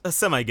 just a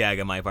semi-gag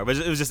on my part, but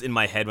it was just in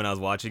my head when I was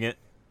watching it.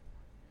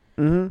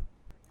 Mm-hmm.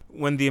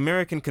 When the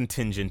American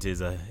contingent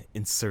is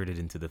inserted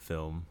into the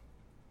film,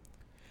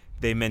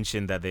 they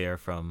mention that they are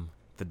from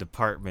the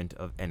Department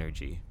of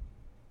Energy.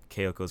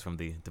 Keiko's from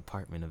the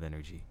Department of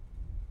Energy.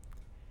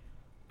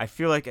 I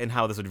feel like and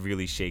how this would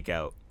really shake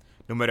out,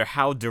 no matter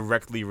how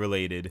directly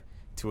related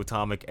to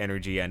atomic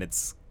energy and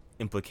its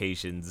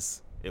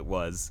implications it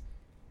was,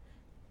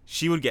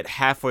 she would get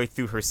halfway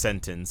through her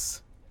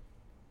sentence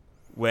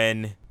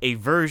when a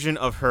version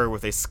of her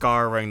with a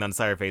scar running down the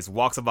side of her face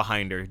walks up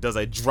behind her, does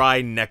a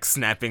dry neck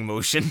snapping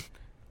motion,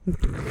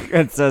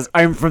 and says,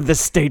 "I'm from the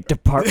State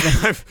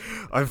Department."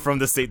 I'm from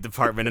the State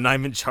Department and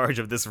I'm in charge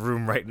of this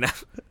room right now.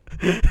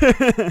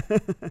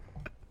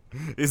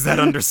 Is that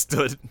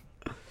understood?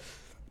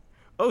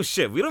 Oh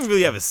shit, we don't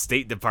really have a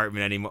State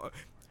Department anymore.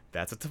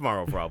 That's a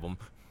tomorrow problem.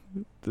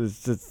 We'll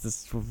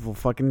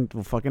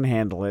fucking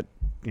handle it.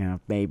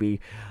 Maybe.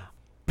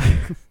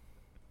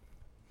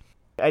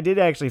 I did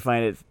actually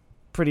find it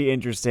pretty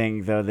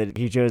interesting, though, that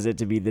he chose it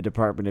to be the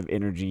Department of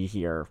Energy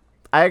here.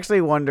 I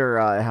actually wonder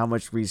how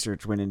much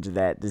research went into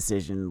that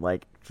decision,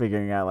 like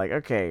figuring out, like,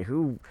 okay,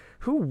 who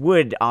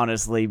would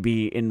honestly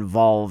be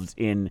involved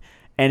in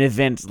an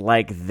event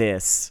like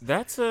this?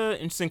 That's an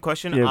interesting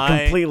question.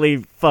 Completely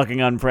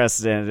fucking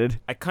unprecedented.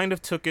 I kind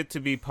of took it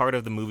to be part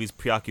of the movie's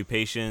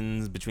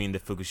preoccupations between the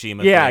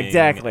Fukushima thing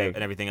exactly. and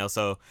everything else.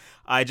 So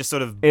I just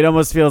sort of... It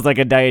almost feels like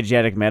a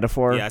diegetic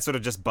metaphor. Yeah, I sort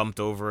of just bumped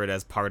over it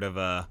as part of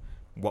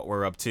what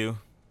we're up to.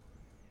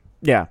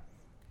 Yeah.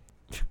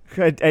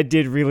 I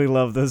did really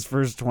love those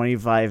first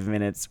 25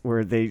 minutes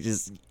where they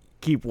just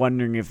keep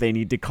wondering if they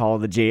need to call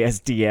the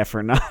JSDF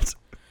or not.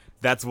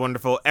 That's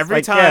wonderful.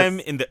 Every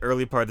time in the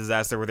early part of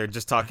disaster where they're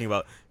just talking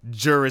about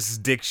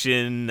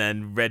jurisdiction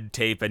and red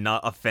tape and not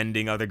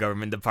offending other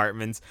government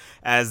departments,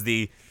 as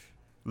the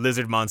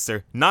lizard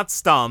monster, not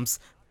stomps,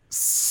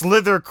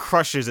 slither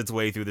crushes its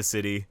way through the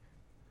city.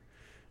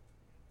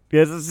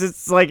 Yes,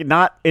 it's like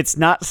it's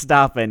not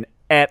stopping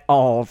at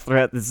all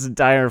throughout this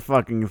entire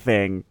fucking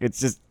thing. It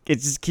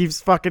just keeps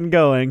fucking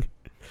going.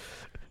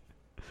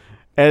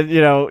 And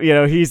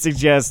he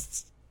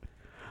suggests,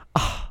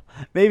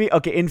 maybe,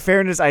 okay, in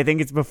fairness, I think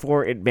it's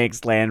before it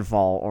makes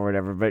landfall or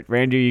whatever, but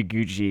Randy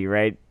Yaguchi,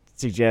 right,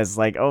 suggests,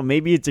 like, oh,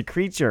 maybe it's a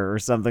creature or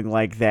something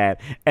like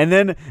that. And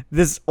then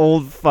this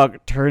old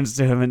fuck turns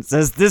to him and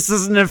says, "This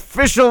is an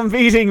official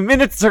meeting.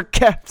 Minutes are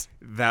kept."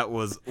 That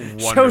was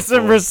wonderful. Show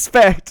some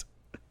respect.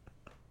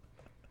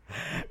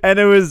 And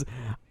it was,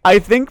 I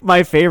think,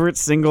 my favorite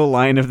single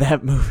line of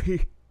that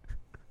movie.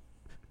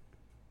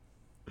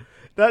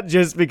 Not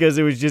just because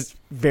it was just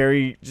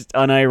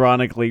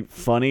unironically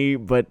funny,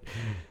 but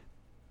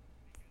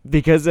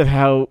because of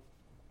how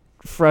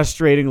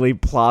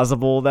frustratingly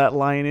plausible that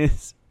line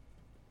is.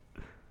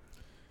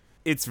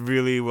 It's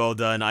really well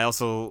done. I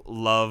also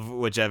love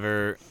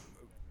whichever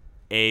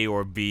A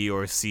or B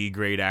or C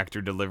grade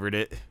actor delivered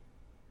it.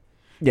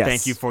 Yes.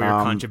 Thank you for your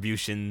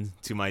contribution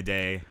to my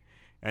day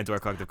and to our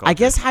collective culture. I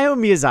guess Hayao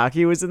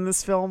Miyazaki was in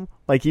this film.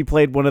 Like, he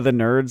played one of the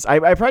nerds.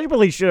 I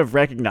probably should have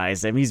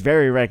recognized him. He's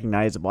very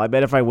recognizable. I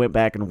bet if I went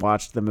back and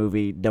watched the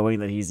movie knowing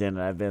that he's in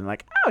it, I've been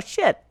like, oh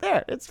shit,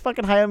 there, it's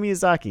fucking Hayao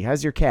Miyazaki.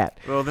 How's your cat?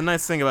 Well, the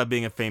nice thing about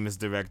being a famous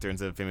director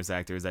instead of a famous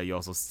actor is that you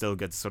also still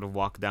get to sort of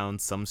walk down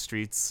some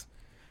streets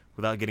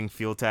without getting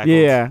field tackled.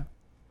 Yeah.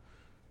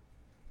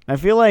 I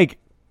feel like...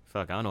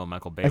 Fuck, I don't know what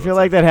Michael Bay I feel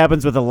like that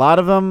happens with a lot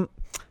of them.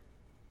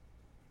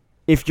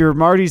 If you're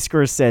Marty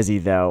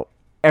Scorsese, though,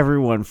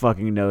 everyone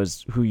fucking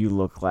knows who you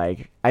look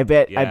like. I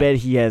bet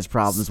he has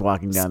problems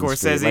walking down the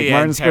street. Like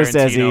Martin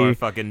Scorsese, are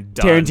fucking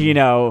done.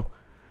 Tarantino,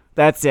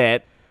 that's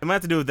it. It might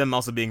have to do with them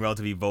also being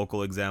relatively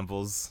vocal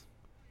examples.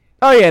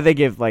 Oh yeah, they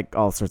give like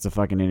all sorts of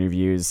fucking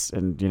interviews,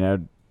 and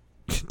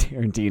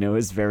Tarantino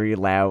is very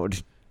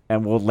loud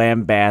and will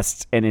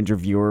lambaste an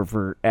interviewer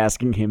for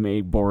asking him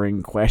a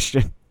boring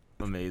question.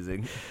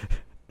 Amazing.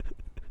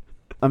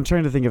 I'm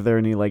trying to think if there are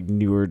any like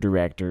newer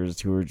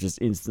directors who are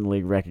just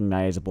instantly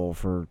recognizable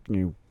for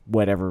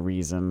whatever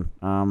reason.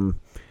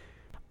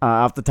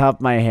 Off the top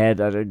of my head,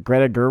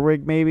 Greta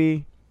Gerwig,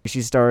 maybe.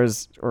 She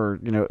stars, or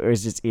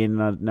is just in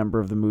a number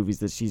of the movies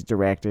that she's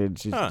directed.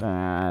 She's,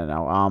 I don't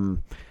know.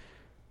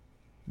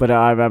 But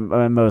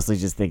I'm mostly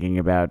just thinking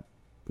about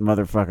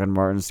motherfucking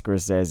Martin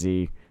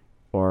Scorsese,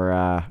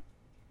 or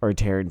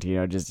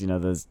Tarantino. Just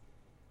those,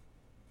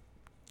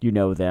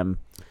 them.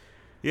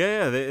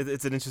 Yeah,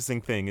 it's an interesting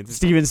thing. It's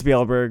Steven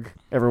Spielberg.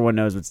 Everyone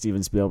knows what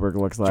Steven Spielberg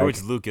looks like.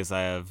 George Lucas.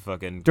 I have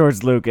fucking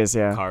George Lucas.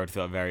 Yeah. carved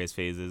throughout various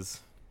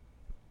phases.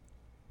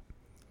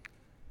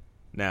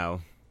 Now,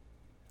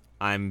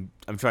 I'm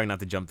trying not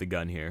to jump the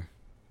gun here.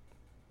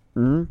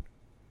 Hmm.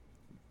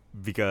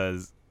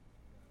 Because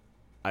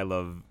I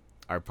love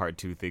our part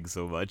 2 thing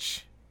so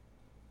much.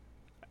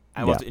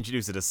 I want to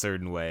introduce it a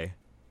certain way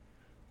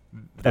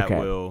that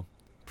will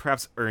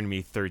perhaps earn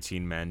me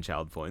 13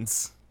 man-child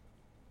points.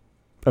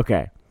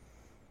 Okay.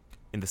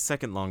 In the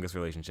second longest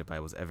relationship I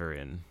was ever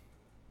in,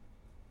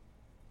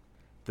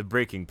 the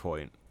breaking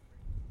point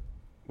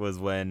was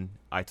when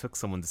I took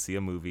someone to see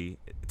a movie.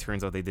 It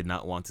turns out they did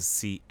not want to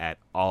see at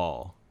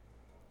all.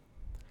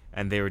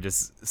 And they were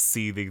just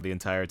seething the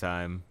entire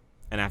time.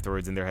 And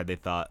afterwards, in their head, they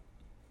thought,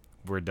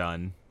 we're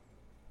done.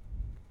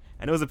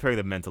 And it was a pairing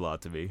that meant a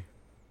lot to me.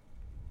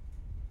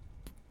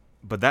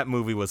 But that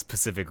movie was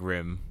Pacific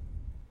Rim.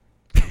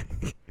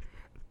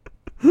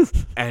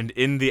 And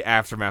in the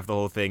aftermath of the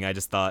whole thing, I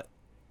just thought,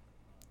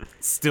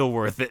 still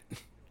worth it.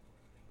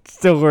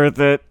 Still worth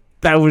it.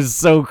 That was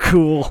so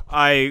cool.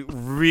 I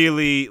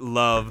really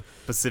love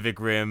Pacific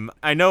Rim.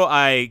 I know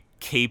I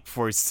cape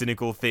for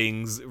cynical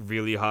things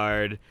really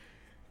hard,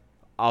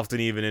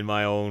 often even in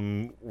my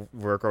own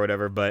work or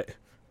whatever, but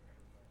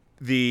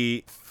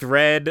the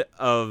thread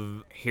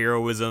of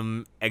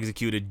heroism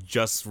executed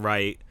just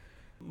right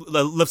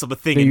lifts up a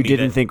thing that in you me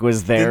didn't think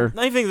was there.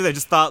 I think that I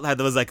just thought that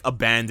was like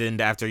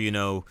abandoned after you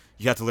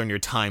have to learn your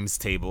times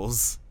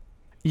tables.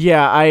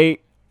 Yeah, I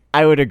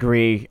would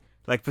agree.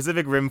 Like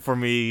Pacific Rim for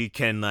me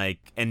can like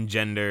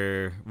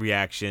engender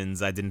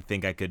reactions I didn't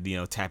think I could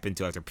tap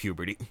into after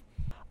puberty.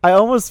 I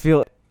almost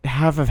feel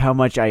half of how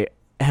much I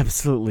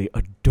absolutely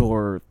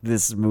adore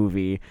this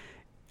movie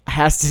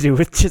has to do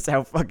with just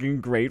how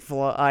fucking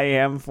grateful I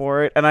am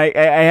for it, and I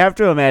have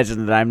to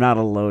imagine that I'm not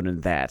alone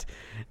in that.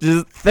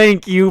 Just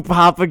thank you,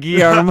 Papa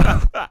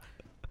Guillermo.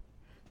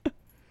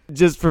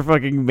 Just for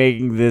fucking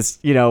making this,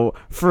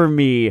 for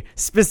me,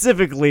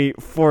 specifically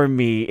for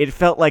me, it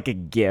felt like a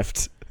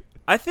gift.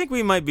 I think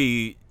we might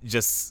be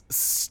just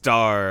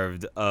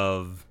starved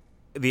of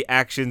the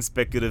action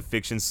speculative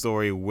fiction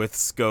story with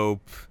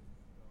scope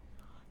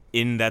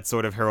in that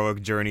sort of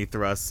heroic journey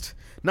thrust.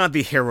 Not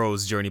the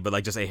hero's journey, but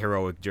like just a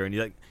heroic journey.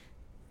 Like,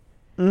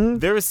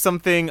 there is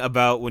something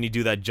about when you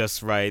do that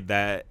just right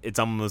that it's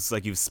almost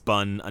like you've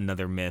spun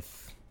another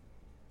myth.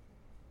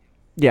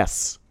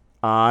 Yes.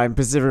 And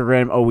Pacific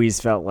Rim always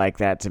felt like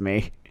that to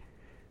me.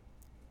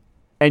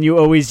 And you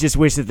always just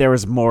wish that there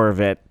was more of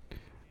it.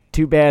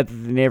 Too bad that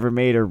they never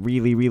made a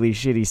really, really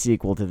shitty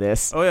sequel to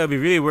this. Oh yeah, it'd be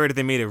really weird if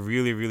they made a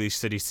really, really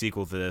shitty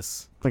sequel to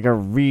this. Like a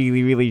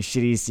really, really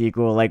shitty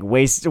sequel. Like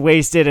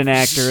wasted an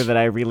actor that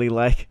I really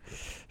like.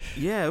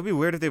 Yeah, it'd be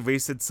weird if they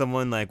wasted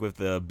someone like with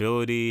the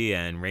ability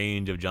and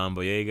range of John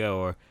Boyega,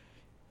 or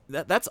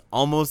that's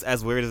almost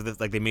as weird as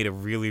like they made a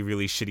really,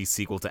 really shitty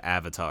sequel to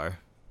Avatar.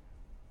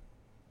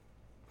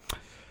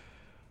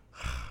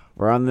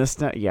 We're on this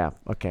now? Yeah.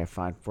 Okay,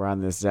 fine. We're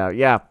on this now.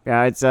 Yeah,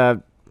 it's,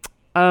 I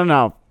don't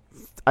know.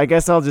 I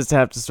guess I'll just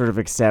have to sort of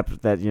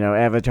accept that,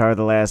 Avatar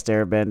The Last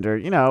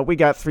Airbender, we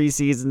got 3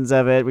 seasons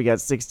of it. We got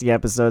 60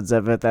 episodes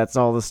of it. That's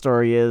all the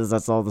story is.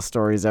 That's all the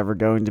story's ever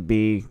going to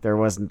be. There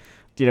wasn't,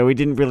 we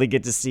didn't really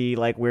get to see,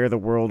 like, where the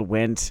world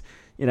went,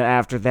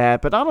 after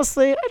that. But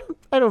honestly,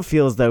 I don't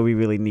feel as though we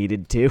really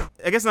needed to.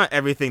 I guess not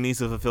everything needs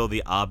to fulfill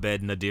the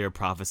Abed Nadir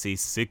prophecy,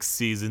 6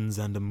 seasons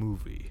and a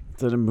movie.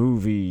 It's a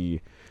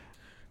movie.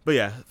 But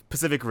yeah,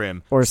 Pacific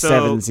Rim. Or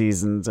 7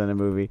 seasons and a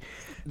movie.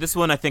 This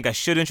one I think I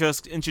should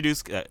introduce.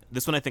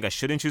 This one I think I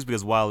should introduce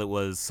because while it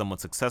was somewhat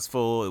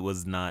successful, it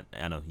was not,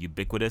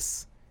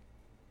 ubiquitous.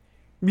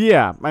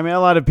 Yeah, I mean, a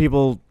lot of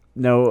people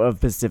know of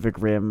Pacific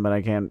Rim, but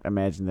I can't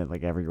imagine that,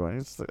 like, everyone.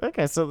 It's like,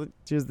 okay, so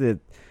here's the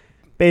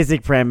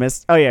basic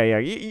premise. Oh, yeah.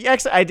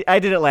 Actually, I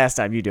did it last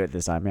time. You do it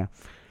this time, yeah.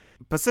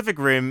 Pacific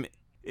Rim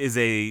is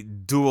a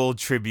dual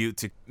tribute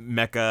to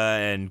mecha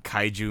and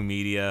kaiju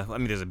media. I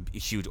mean, there's a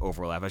huge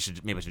overlap.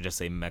 Maybe I should just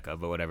say mecha,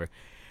 but whatever.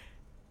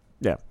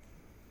 Yeah.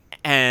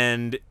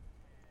 And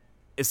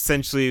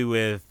essentially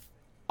with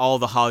all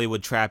the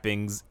Hollywood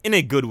trappings in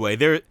a good way.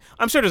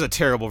 I'm sure there's a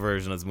terrible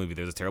version of this movie.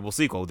 There's a terrible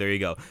sequel. There you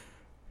go.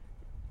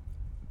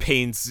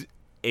 Paints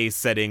a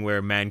setting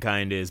where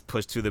mankind is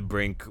pushed to the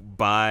brink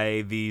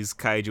by these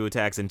kaiju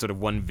attacks and sort of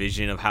one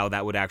vision of how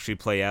that would actually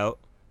play out.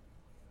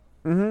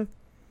 Mm-hmm.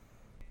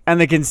 And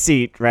the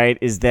conceit, right,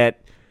 is that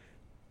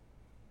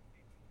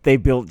they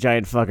built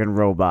giant fucking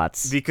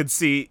robots. The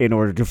conceit. In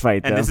order to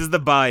fight them. And this is the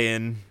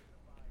buy-in.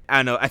 I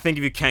don't know. I think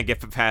if you can't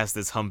get past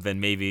this hump, then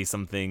maybe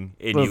something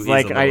in you is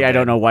like, I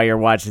don't know why you're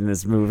watching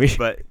this movie.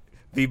 But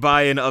the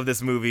buy-in of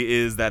this movie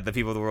is that the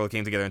people of the world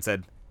came together and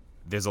said,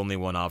 there's only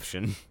one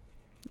option.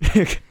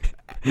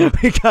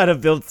 We gotta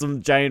build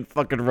some giant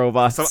fucking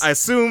robots. So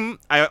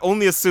I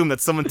only assume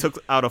that someone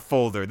took out a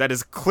folder that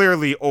is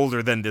clearly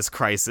older than this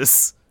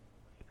crisis.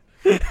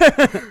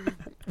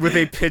 With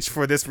a pitch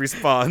for this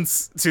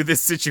response to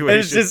this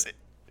situation.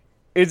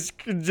 It's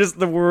just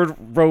the word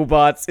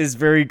robots is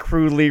very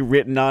crudely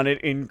written on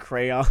it in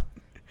crayon.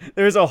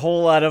 There's a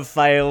whole lot of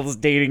files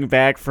dating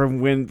back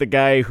from when the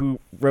guy who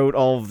wrote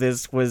all of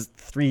this was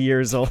 3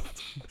 years old.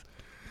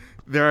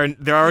 There are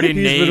already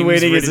names He's been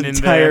waiting his written in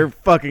entire there.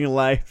 fucking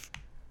life.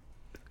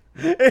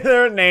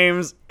 There are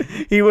names.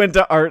 He went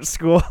to art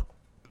school.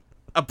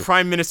 A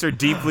prime minister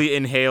deeply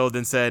inhaled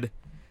and said,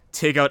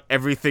 "Take out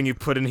everything you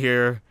put in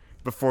here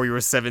before you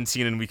were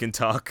 17 and we can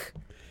talk."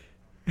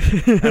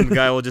 And the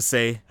guy will just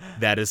say,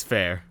 "That is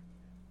fair."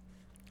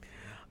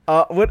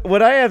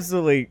 What I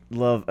absolutely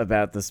love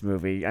about this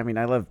movie, I mean,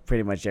 I love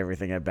pretty much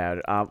everything about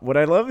it. What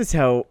I love is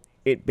how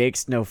it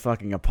makes no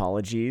fucking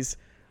apologies.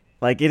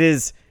 Like, it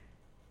is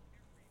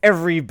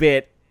every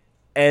bit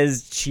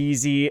as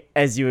cheesy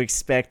as you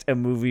expect a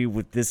movie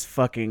with this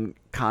fucking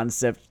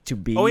concept to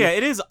be. Oh yeah,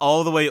 it is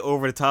all the way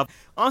over the top.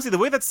 Honestly, the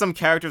way that some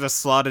characters are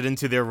slotted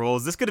into their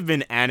roles, this could have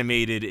been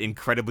animated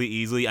incredibly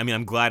easily. I mean,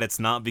 I'm glad it's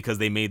not because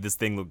they made this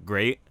thing look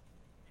great.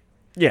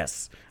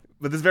 Yes.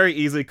 But this very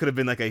easily could have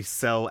been like a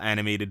cell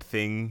animated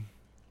thing.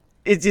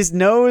 It just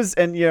knows,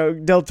 and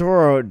Del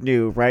Toro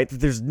knew, right, that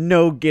there's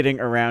no getting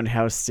around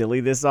how silly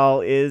this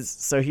all is.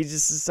 So he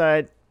just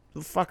decided,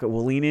 fuck it,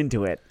 we'll lean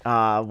into it.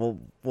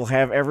 We'll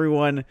have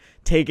everyone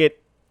take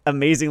it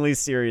amazingly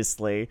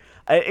seriously,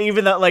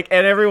 even though and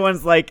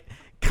everyone's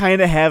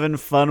kind of having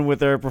fun with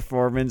their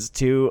performance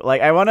too.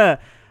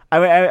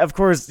 Of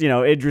course,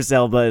 Idris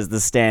Elba is the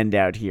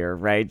standout here,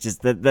 right?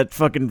 Just that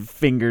fucking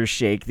finger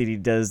shake that he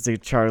does to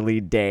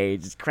Charlie Day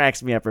just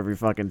cracks me up every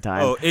fucking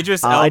time. Oh,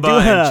 Idris Elba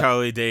and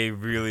Charlie Day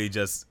really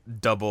just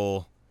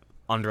double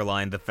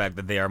underline the fact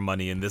that they are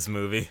money in this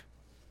movie.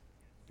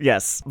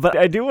 Yes, but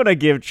I do want to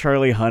give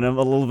Charlie Hunnam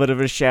a little bit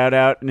of a shout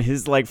out in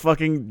his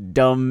fucking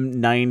dumb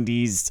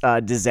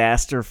 90s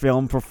disaster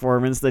film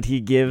performance that he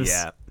gives.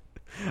 Yeah.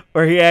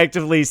 Where he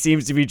actively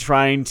seems to be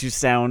trying to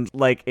sound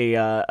like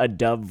a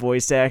dub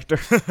voice actor.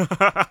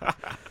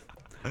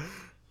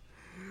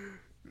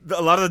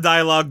 A lot of the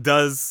dialogue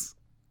does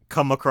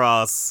come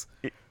across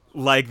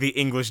like the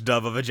English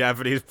dub of a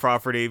Japanese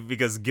property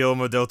because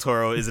Guillermo del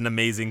Toro is an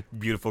amazing,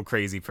 beautiful,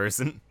 crazy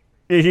person.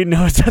 He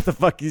knows what the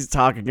fuck he's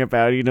talking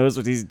about. He knows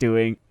what he's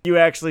doing. You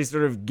actually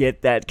sort of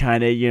get that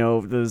kind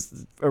of,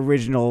 those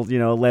original,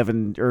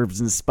 11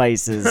 herbs and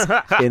spices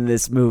in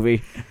this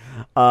movie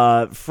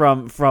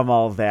from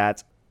all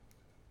that.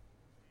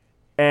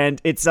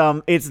 And it's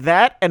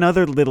that and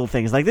other little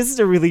things. This is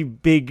a really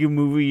big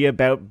movie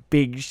about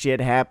big shit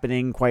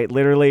happening, quite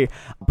literally.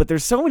 But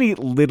there's so many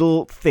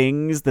little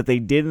things that they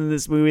did in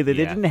this movie that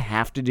they didn't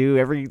have to do.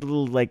 Every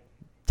little,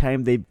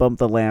 time they bump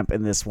the lamp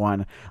in this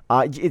one,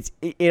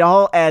 it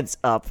all adds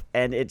up,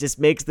 and it just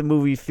makes the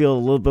movie feel a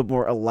little bit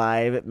more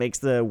alive. It makes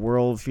the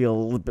world feel a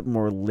little bit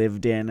more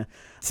lived in.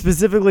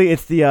 Specifically,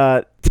 it's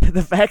the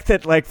fact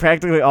that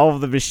practically all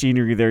of the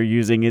machinery they're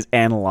using is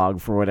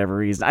analog for whatever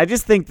reason. I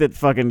just think that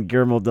fucking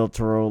Guillermo del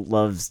Toro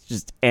loves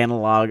just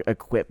analog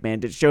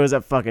equipment. It shows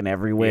up fucking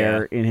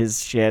everywhere in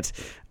his shit.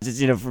 Just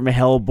from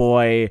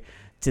Hellboy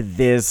to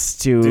this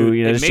to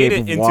Dude, The Shape of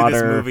Water. It made it into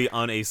this movie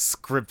on a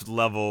script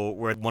level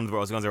where one of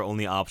the their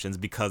only options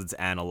because it's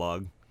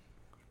analog.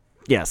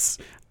 Yes,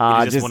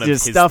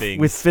 just stuff things.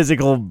 with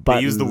physical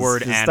buttons. They use the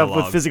word just analog.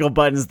 Stuff with physical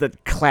buttons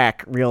that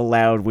clack real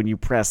loud when you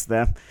press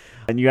them,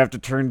 and you have to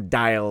turn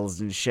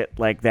dials and shit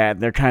like that.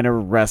 They're kind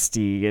of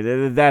rusty.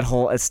 That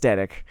whole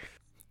aesthetic.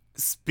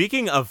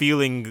 Speaking of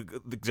feeling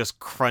just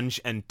crunch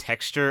and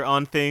texture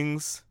on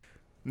things,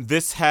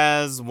 this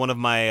has one of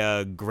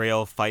my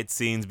Grail fight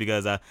scenes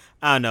because, I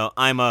don't know,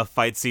 I'm a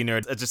fight scene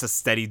nerd. It's just a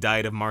steady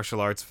diet of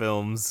martial arts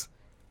films.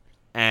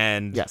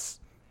 And yes,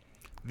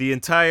 the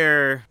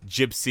entire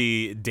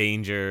Gypsy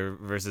Danger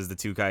versus the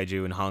two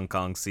kaiju in Hong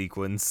Kong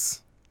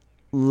sequence.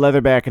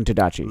 Leatherback and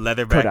Tadachi.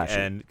 Leatherback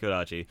and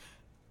Kodachi.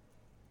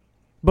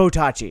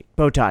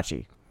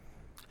 Botachi.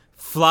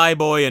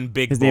 Flyboy and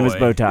Big Boy. His name is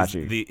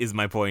Botachi. Is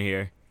my point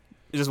here.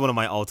 It's just one of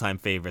my all-time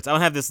favorites. I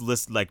don't have this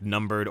list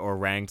numbered or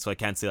ranked, so I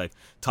can't say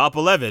top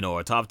 11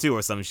 or top 2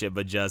 or some shit,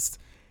 but just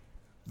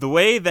the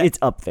way that it's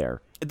up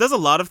there. It does a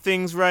lot of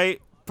things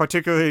right,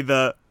 particularly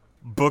the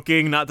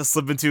booking, not to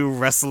slip into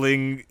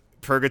wrestling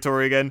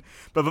purgatory again.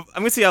 But I'm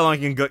gonna see how long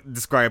I can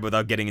describe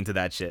without getting into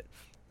that shit.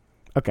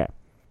 Okay.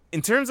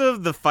 In terms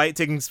of the fight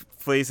taking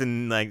place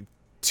in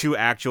two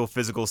actual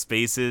physical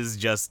spaces,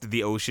 just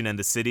the ocean and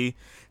the city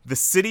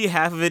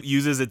half of it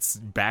uses its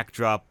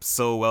backdrop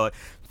so well.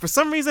 For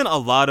some reason, a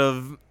lot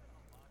of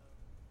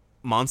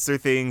monster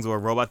things or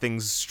robot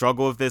things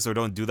struggle with this or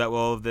don't do that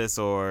well with this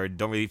or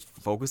don't really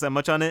focus that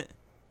much on it.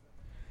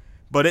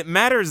 But it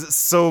matters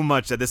so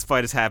much that this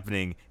fight is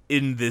happening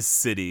in this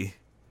city.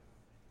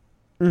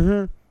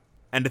 Mm-hmm.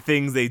 And the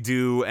things they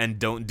do and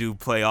don't do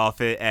play off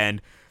it.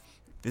 And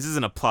this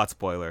isn't a plot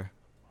spoiler.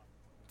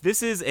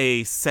 This is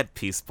a set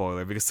piece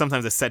spoiler because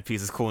sometimes a set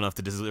piece is cool enough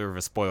to deserve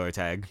a spoiler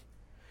tag.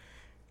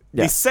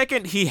 Yeah. The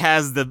second he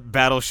has the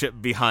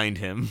battleship behind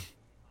him,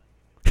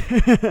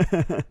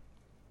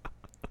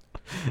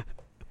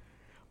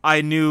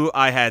 I knew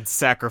I had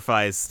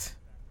sacrificed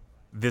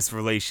this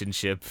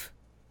relationship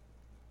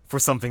for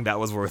something that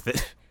was worth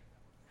it.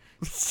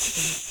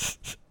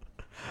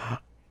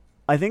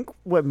 I think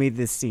what made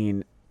this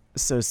scene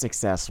so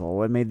successful,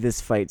 what made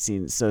this fight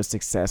scene so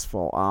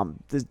successful,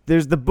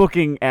 there's the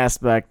booking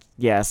aspect,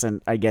 yes,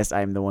 and I guess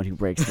I'm the one who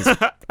breaks this.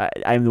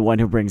 I'm the one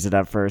who brings it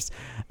up first.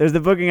 There's the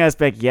booking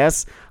aspect,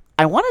 yes.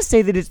 I want to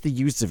say that it's the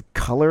use of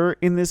color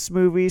in this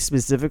movie,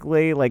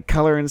 specifically, like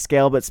color and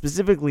scale, but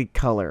specifically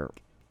color.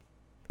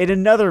 In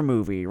another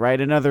movie,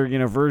 right? Another,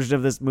 version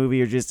of this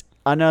movie, or just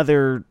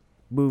another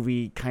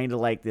movie kind of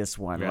like this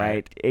one,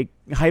 right? A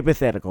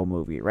hypothetical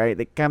movie, right?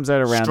 That comes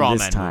out around Straw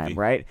this Man time, movie.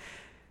 right?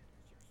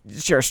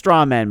 Sure,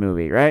 straw man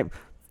movie, right?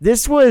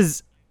 This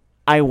was,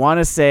 I want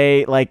to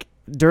say, like,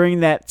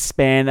 during that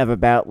span of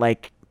about,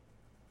 like,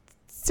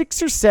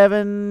 6 or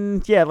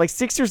 7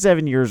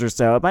 years or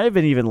so. It might have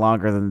been even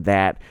longer than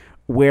that,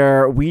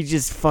 where we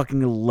just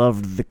fucking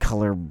loved the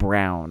color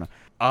brown.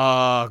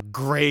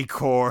 Gray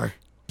core.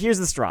 Here's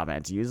the straw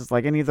man to use. It's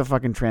like any of the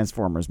fucking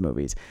Transformers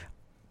movies.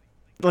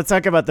 Let's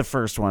talk about the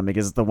first one,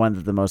 because it's the one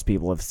that the most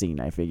people have seen,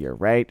 I figure,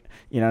 right?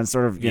 And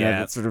sort of,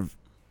 that sort of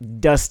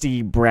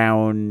dusty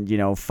brown,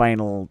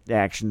 final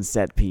action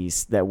set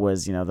piece that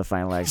was, the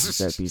final action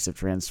set piece of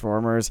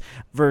Transformers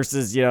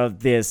versus,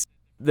 this,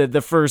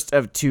 the first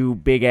of two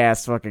big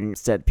ass fucking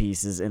set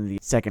pieces in the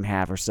second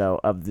half or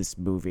so of this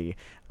movie.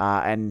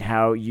 And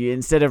how you,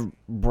 instead of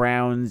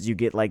browns, you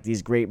get like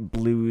these great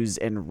blues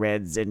and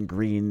reds and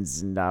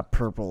greens and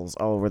purples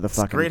all over the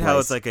fucking place. It's great how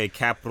it's like a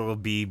capital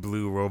B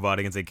blue robot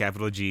against a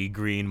capital G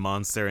green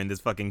monster in this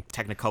fucking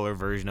Technicolor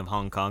version of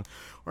Hong Kong.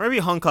 Or maybe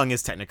Hong Kong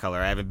is Technicolor.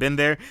 I haven't been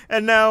there,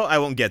 and now I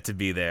won't get to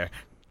be there.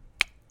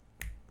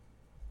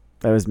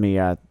 That was me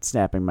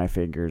snapping my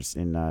fingers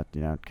in,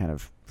 kind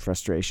of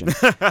frustration.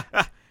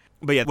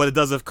 But yeah, what it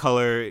does with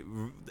color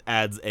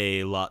adds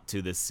a lot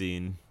to this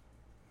scene.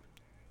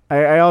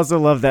 I also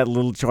love that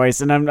little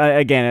choice, and I'm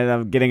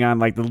getting on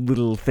like the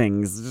little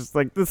things, just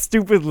like the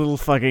stupid little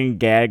fucking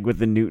gag with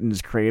the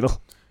Newton's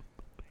cradle.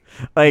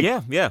 Like,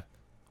 yeah.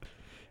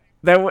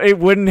 That it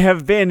wouldn't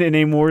have been in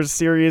a more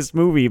serious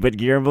movie, but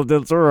Guillermo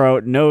del Toro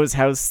knows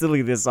how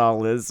silly this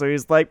all is, so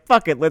he's like,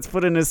 "Fuck it, let's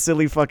put in a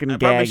silly fucking gag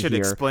here." I probably should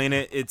explain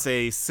it. It's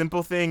a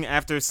simple thing.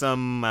 After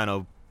some, I don't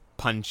know,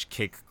 punch,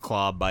 kick,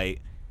 claw, bite,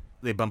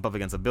 they bump up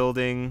against a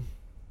building.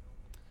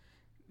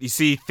 You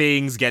see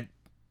things get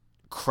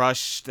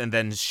crushed and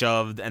then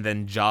shoved and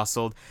then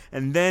jostled,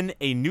 and then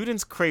a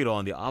Newton's cradle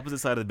on the opposite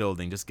side of the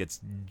building just gets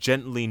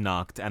gently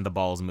knocked and the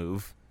balls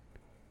move.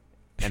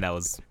 And that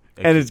was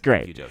it's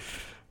great. Joke.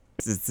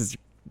 It's this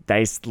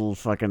nice little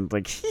fucking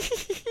like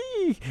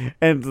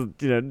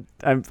and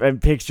I'm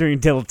picturing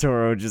Del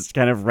Toro just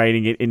kind of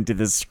writing it into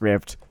the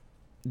script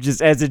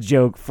just as a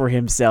joke for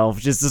himself,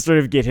 just to sort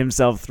of get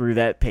himself through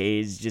that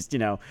page. Just,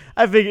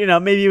 I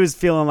figured, maybe he was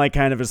feeling like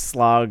kind of a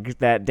slog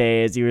that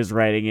day as he was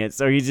writing it.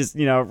 So he just,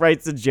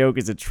 writes a joke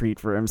as a treat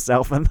for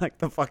himself, and like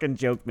the fucking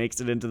joke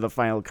makes it into the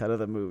final cut of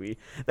the movie.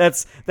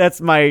 That's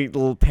my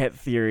little pet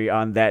theory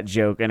on that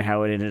joke and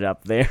how it ended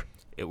up there.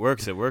 It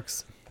works.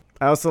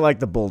 I also like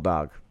the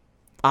bulldog.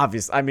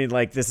 Obviously,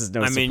 this is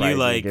no surprise. You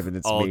like given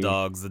it's all me.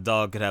 dogs. The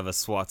dog could have a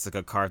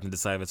swastika carved into the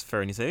side of its fur,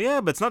 and you say, yeah,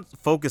 but it's not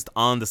focused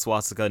on the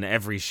swastika in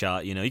every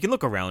shot. You can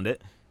look around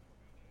it.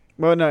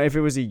 Well, no, if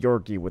it was a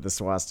Yorkie with a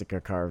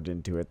swastika carved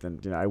into it, then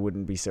I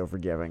wouldn't be so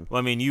forgiving.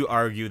 Well, you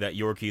argue that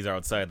Yorkies are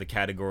outside the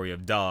category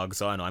of dogs,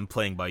 so I know I'm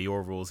playing by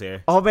your rules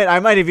here. Oh, man, I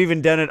might have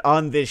even done it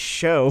on this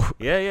show.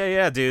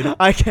 Yeah, dude.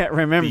 I can't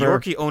remember. The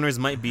Yorkie owners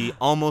might be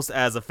almost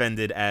as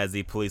offended as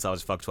the police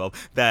officers, fuck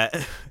 12, that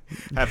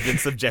have been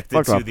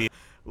subjected to the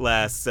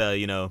last,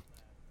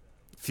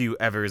 few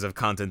evers of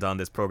content on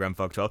this program,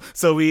 fuck 12.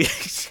 So we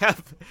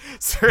have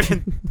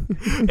certain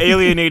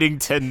alienating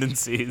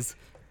tendencies.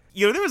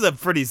 There was a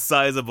pretty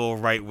sizable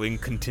right-wing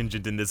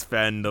contingent in this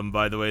fandom,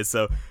 by the way,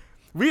 so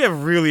we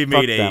have really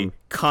made a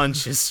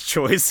conscious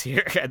choice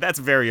here, and that's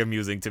very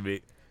amusing to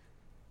me.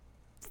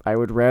 I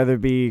would rather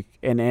be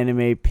an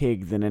anime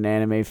pig than an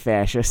anime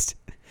fascist.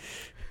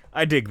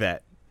 I dig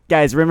that.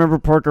 Guys, remember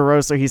Porco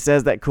Rosso? He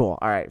says that. Cool.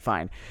 All right,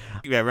 fine.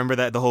 Yeah, remember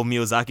that, the whole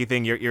Miyazaki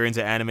thing? You're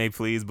into anime,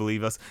 please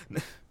believe us.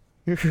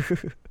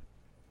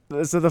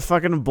 So the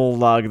fucking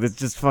bulldog that's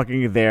just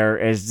fucking there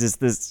as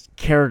just this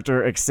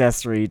character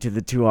accessory to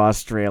the two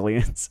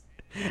Australians.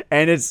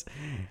 And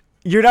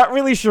you're not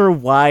really sure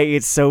why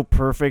it's so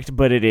perfect,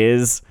 but it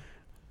is.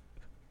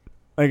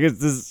 Like, it's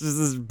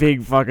this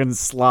big fucking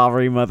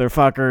slobbery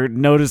motherfucker,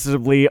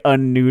 noticeably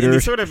unneutered. In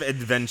these sort of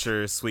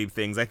adventure sweep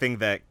things, I think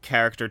that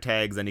character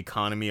tags and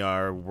economy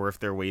are worth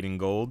their weight in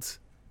gold.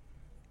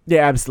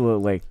 Yeah,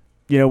 absolutely.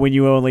 When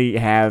you only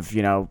have,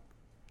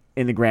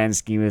 in the grand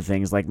scheme of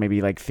things, like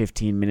maybe like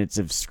 15 minutes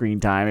of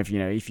screen time, if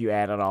you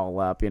add it all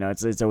up,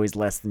 it's always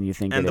less than you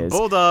think it is. And the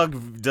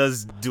bulldog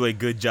does do a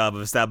good job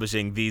of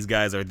establishing these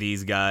guys are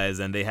these guys,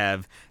 and they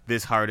have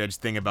this hard-edged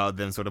thing about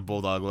them, sort of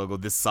bulldog logo,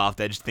 this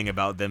soft-edged thing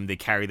about them. They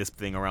carry this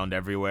thing around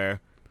everywhere.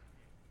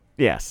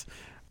 Yes.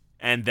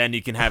 And then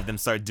you can have them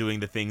start doing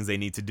the things they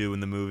need to do in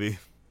the movie.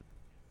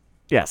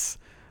 Yes.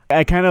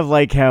 I kind of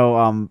like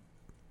how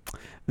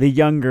the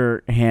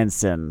younger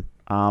Hansen,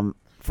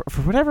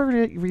 for whatever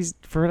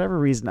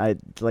reason, I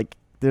like.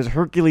 There's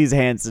Hercules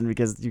Hansen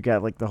because you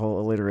got like the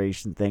whole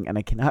alliteration thing, and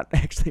I cannot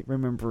actually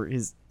remember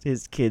his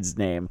kid's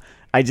name.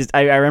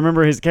 I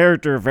remember his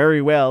character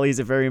very well. He's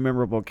a very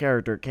memorable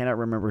character. Cannot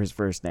remember his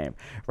first name.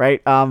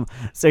 Right.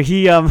 So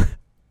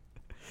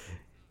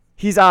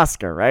he's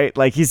Oscar, right?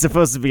 Like he's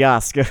supposed to be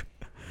Oscar.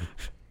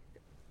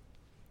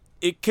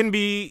 It can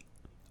be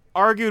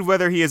argued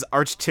whether he is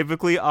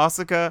archetypically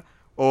Asuka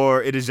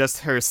or it is just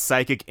her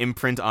psychic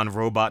imprint on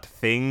robot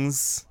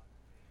things.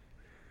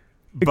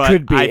 But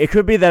It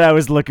could be that I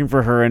was looking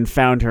for her and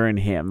found her in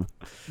him.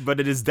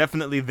 But it is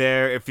definitely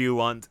there if you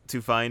want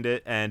to find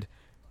it. And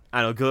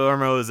I don't know,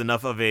 Guillermo is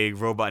enough of a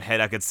robot head.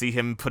 I could see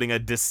him putting a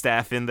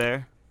distaff in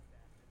there.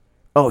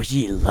 Oh,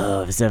 he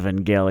loves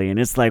Evangelion.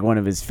 It's like one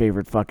of his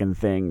favorite fucking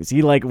things.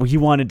 He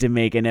wanted to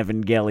make an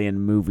Evangelion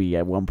movie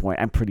at one point.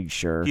 I'm pretty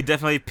sure. He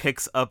definitely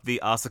picks up the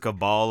Asuka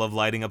ball of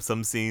lighting up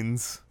some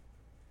scenes.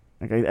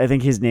 Like I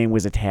think his name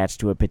was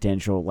attached to a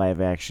potential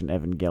live-action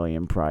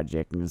Evangelion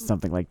project, and it's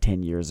something like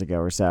 10 years ago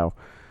or so.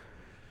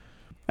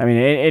 I mean,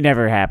 it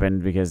never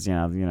happened because you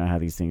know how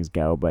these things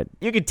go. But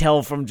you could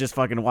tell from just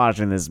fucking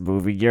watching this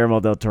movie, Guillermo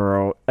del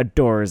Toro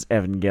adores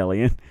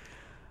Evangelion.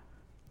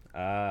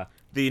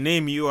 The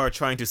name you are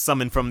trying to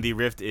summon from the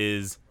rift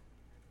is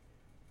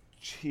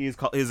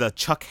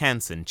Chuck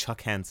Hansen.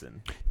 Chuck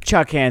Hansen.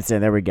 Chuck Hansen.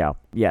 There we go.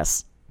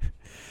 Yes.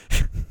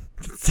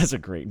 That's a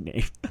great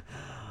name.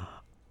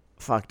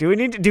 Fuck. Do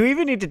we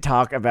even need to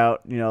talk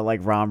about, like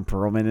Ron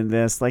Perlman in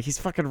this? Like, he's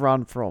fucking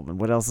Ron Perlman.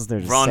 What else is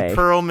there to say? Ron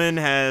Perlman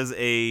has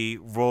a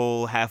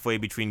role halfway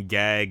between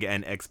gag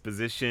and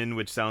exposition,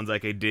 which sounds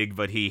like a dig,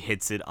 but he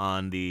hits it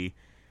on the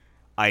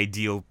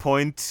ideal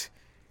point.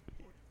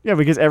 Yeah,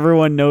 because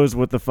everyone knows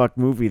what the fuck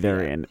movie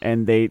they're in,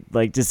 and they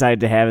decide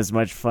to have as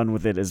much fun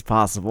with it as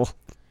possible.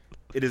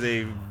 It is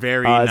a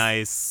very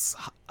nice,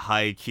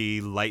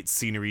 high-key, light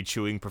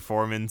scenery-chewing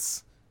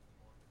performance.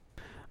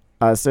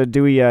 So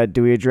do we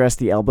address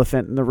the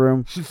Elbafent in the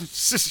room?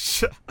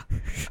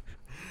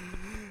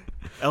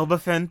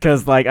 Elbafent?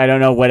 Because I don't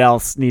know what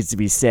else needs to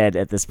be said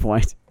at this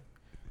point.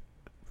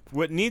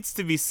 What needs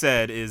to be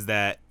said is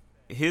that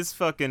his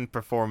fucking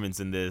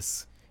performance in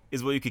this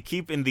is what you could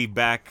keep in the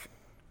back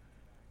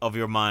of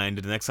your mind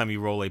the next time you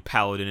roll a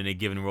paladin in a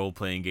given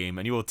role-playing game,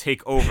 and you will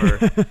take over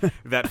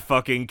that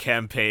fucking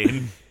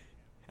campaign,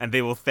 and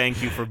they will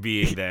thank you for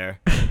being there.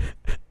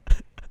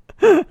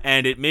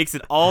 And it makes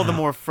it all the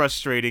more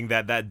frustrating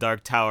that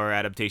Dark Tower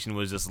adaptation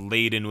was just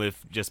laden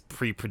with just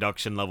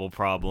pre-production level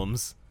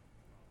problems.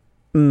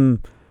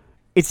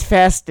 It's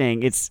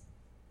fascinating. It's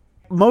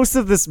most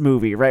of this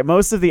movie, right?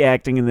 Most of the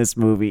acting in this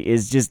movie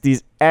is just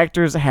these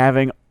actors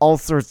having all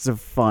sorts of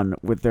fun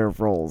with their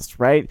roles,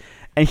 right?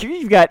 And here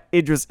you've got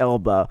Idris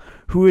Elba,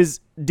 who is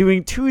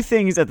doing two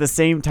things at the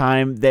same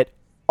time that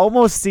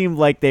almost seem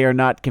like they are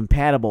not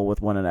compatible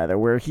with one another,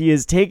 where he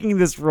is taking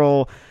this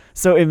role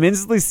so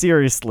immensely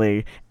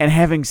seriously and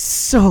having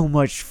so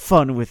much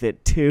fun with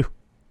it too.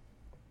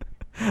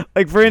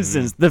 Like, for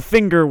instance, the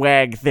finger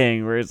wag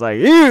thing where it's like,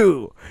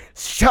 you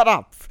shut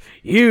up,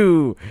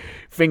 you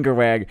finger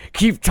wag,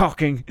 keep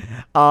talking.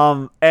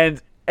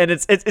 And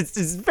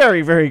it's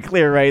very, very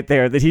clear right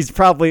there that he's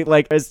probably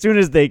as soon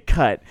as they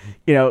cut,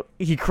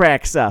 he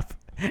cracks up.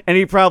 And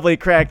he probably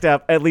cracked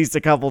up at least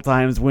a couple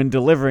times when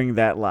delivering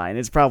that line.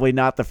 It's probably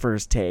not the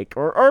first take,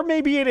 or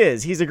maybe it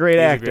is. He's a great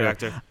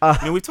actor.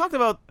 We've talked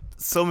about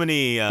so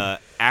many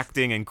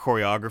acting and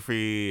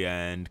choreography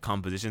and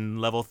composition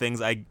level things.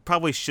 I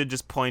probably should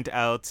just point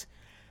out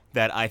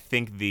that I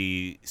think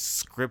the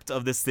script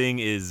of this thing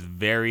is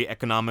very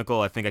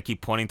economical. I think I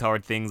keep pointing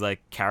toward things like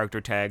character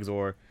tags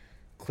or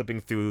clipping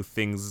through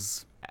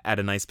things at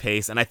a nice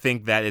pace, and I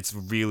think that it's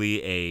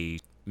really a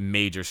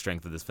major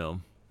strength of this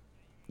film.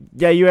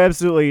 Yeah, you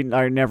absolutely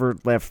are never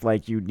left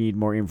like you need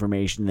more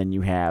information than you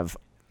have.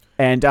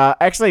 And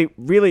actually,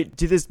 really,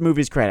 to this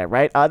movie's credit,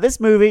 right? This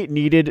movie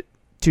needed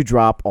to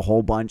drop a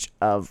whole bunch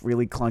of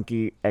really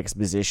clunky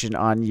exposition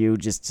on you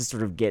just to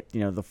sort of get,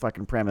 the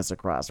fucking premise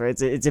across,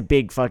 right? It's a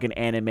big fucking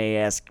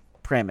anime-esque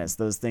premise.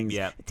 Those things,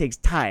 It takes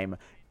time.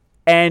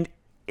 And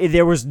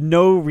there was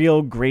no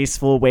real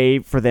graceful way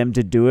for them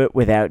to do it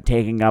without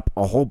taking up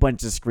a whole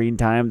bunch of screen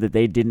time that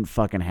they didn't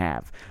fucking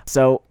have.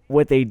 So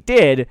what they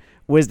did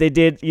was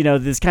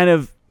this kind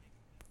of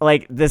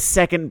the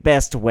second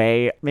best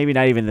way, maybe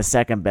not even the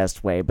second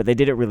best way, but they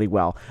did it really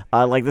well.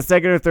 The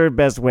second or third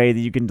best way that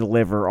you can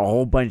deliver a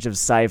whole bunch of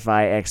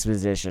sci-fi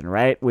exposition,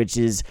 right? Which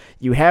is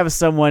you have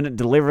someone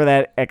deliver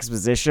that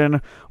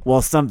exposition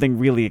while something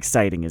really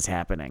exciting is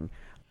happening.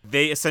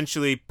 They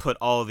essentially put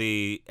all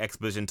the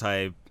exposition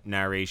type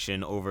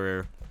narration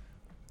over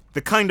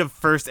the kind of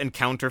first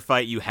encounter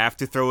fight you have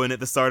to throw in at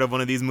the start of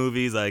one of these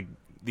movies, and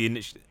the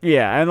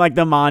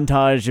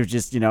montage of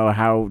just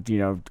how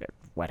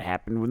what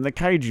happened when the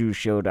kaiju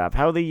showed up,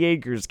 how the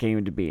Jaegers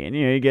came to be, and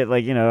you get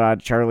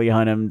Charlie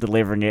Hunnam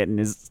delivering it in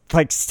his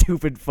like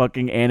stupid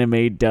fucking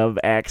anime dub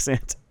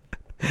accent.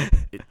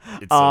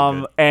 It's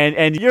so good.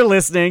 And you're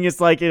listening.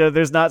 It's like,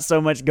 there's not so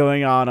much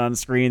going on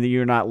screen that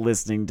you're not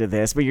listening to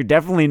this, but you're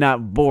definitely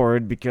not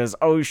bored because,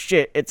 oh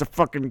shit, it's a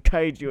fucking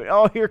kaiju.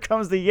 Oh, here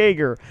comes the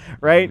Jaeger,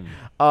 right?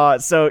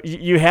 So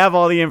you have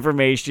all the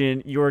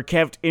information. You're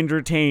kept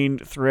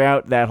entertained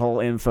throughout that whole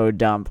info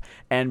dump,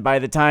 and by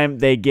the time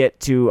they get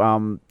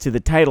to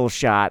the title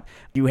shot,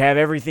 you have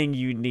everything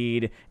you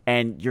need,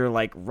 and you're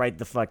like right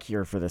the fuck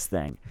here for this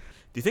thing.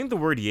 Do you think the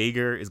word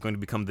Jaeger is going to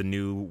become the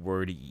new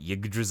word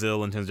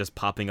Yggdrasil in terms of just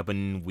popping up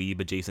in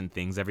weeb-adjacent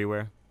things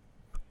everywhere?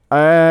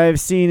 I've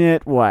seen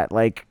it,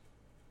 like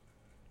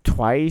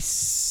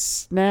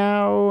twice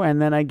now,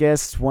 and then I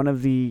guess Mark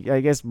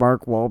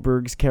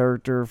Wahlberg's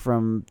character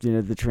from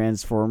the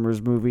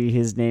Transformers movie,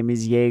 his name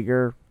is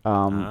Jaeger,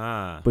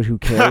 but who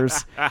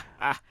cares?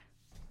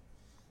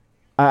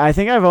 I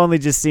think I've only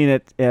just seen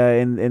it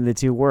in the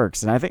two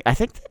works, and I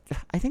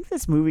think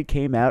this movie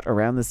came out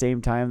around the same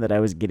time that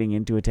I was getting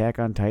into Attack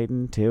on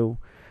Titan too.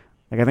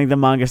 Like I think the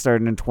manga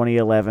started in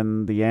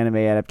 2011, the anime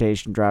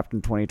adaptation dropped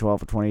in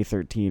 2012 or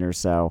 2013 or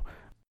so.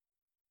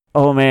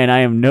 Oh man,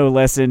 I am no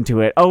less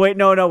into it. Oh wait,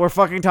 no, we're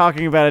fucking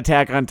talking about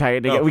Attack on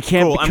Titan again. We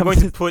can't. Cool. I'm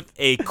going to put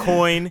a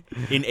coin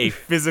in a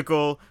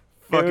physical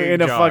fucking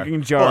jar. A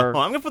fucking jar. Hold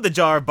on, I'm gonna put the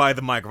jar by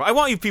the microphone. I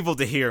want you people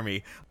to hear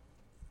me.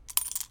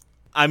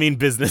 I mean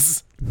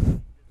business.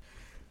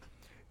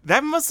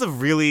 That must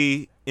have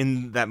really,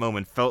 in that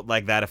moment, felt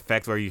like that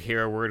effect where you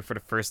hear a word for the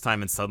first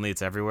time and suddenly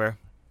it's everywhere.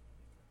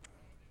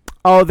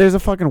 Oh, there's a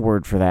fucking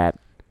word for that.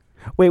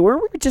 Wait, were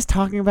we just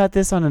talking about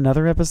this on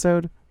another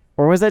episode?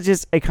 Or was that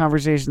just a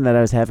conversation that I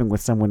was having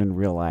with someone in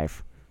real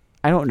life?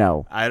 I don't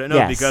know. I don't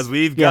know, because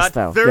we've got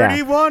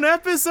 31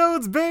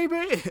 episodes,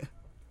 baby!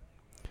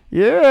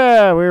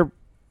 Yeah, we're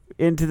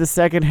into the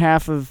second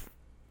half of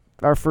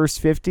our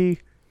first 50.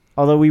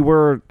 Although we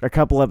were a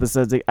couple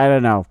episodes, I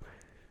don't know.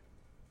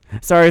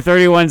 Sorry,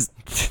 31's,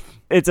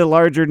 it's a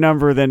larger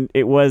number than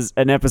it was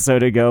an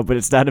episode ago, but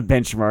it's not a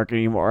benchmark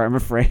anymore, I'm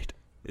afraid.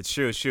 It's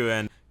true,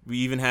 and we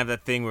even have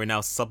that thing where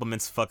now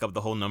supplements fuck up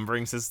the whole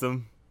numbering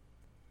system.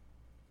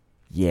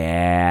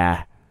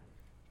 Yeah.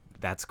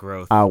 That's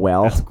growth. Oh,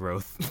 well. That's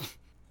growth.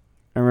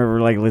 I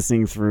remember,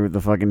 listening through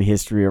the fucking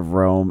history of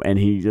Rome, and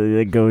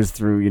he goes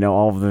through,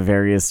 all of the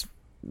various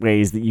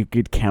ways that you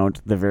could count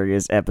the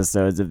various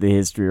episodes of the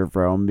history of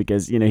Rome,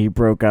 because he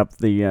broke up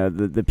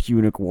the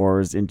Punic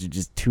Wars into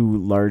just two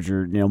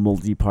larger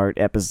multi-part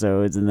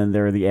episodes, and then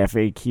there are the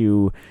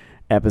FAQ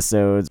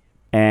episodes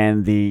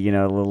and the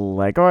little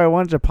I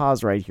wanted to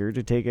pause right here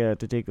to take a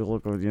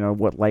look at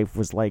what life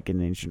was like in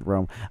ancient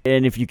Rome,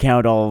 and if you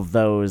count all of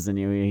those, then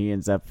he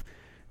ends up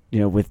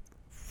with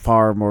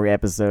far more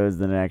episodes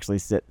than it actually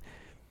sit.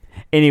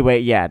 Anyway,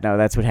 yeah, no,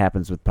 that's what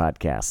happens with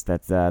podcasts.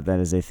 That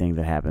is a thing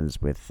that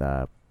happens with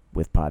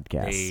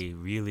podcasts. They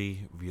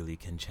really, really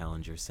can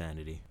challenge your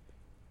sanity.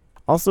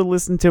 Also,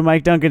 listen to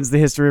Mike Duncan's The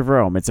History of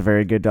Rome. It's a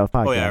very good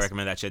podcast. Oh yeah, I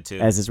recommend that shit too.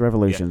 As is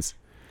Revolutions.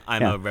 Yeah.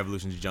 I'm a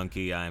Revolutions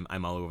junkie.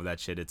 I'm all over that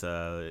shit. It's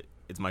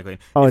Mike Lane.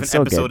 Oh, if it's an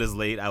so episode good. is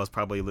late, I was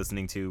probably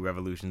listening to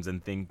Revolutions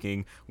and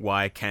thinking,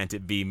 why can't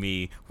it be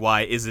me?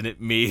 Why isn't it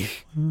me?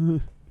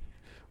 Bum,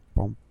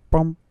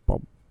 bum,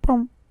 bum,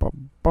 bum, bum,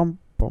 bum,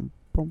 bum,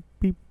 bum,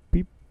 beep,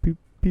 beep, beep,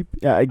 beep.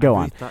 Yeah, go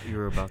on. I thought you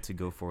were about to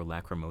go for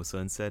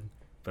Lacrimosa instead,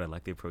 but I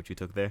like the approach you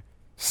took there.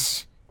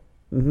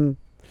 Mm-hmm.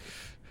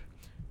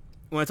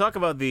 When I talk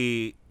about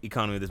the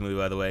economy of this movie,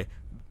 by the way,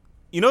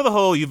 the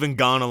whole you've been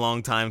gone a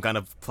long time kind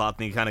of plot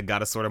thing you kind of got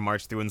to sort of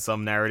march through in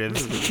some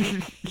narratives?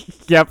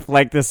 Yep,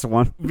 like this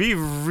one. We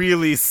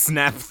really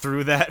snapped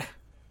through that.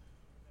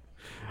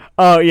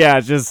 Oh, yeah,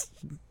 just...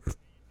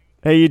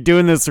 Hey, you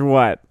doing this or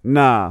what?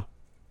 Nah.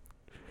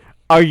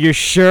 Are you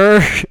sure?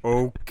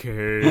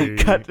 Okay.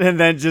 And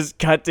then just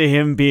cut to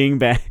him being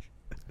back.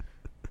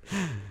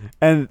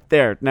 And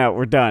there, now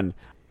we're done.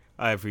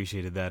 I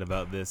appreciated that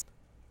about this.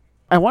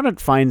 I want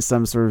to find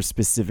some sort of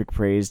specific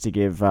praise to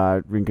give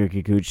Rinko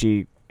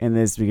Kikuchi in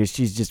this, because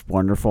she's just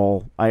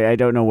wonderful. I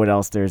don't know what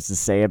else there's to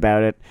say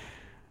about it,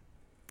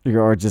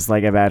 or just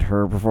about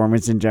her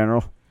performance in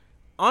general.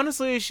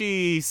 Honestly,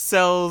 she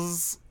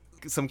sells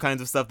some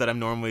kinds of stuff that I'm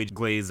normally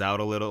glazed out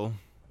a little.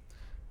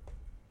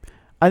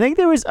 I think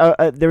there was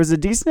a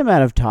decent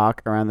amount of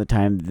talk around the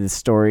time this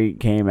story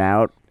came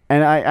out,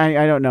 and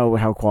I don't know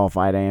how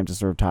qualified I am to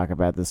sort of talk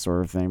about this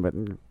sort of thing, but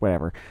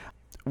whatever.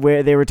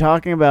 Where they were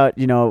talking about,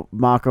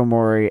 Mako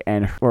Mori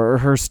and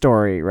her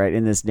story, right,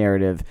 in this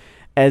narrative,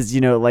 as,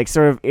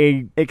 sort of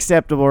a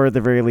acceptable, or at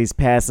the very least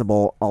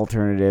passable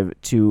alternative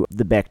to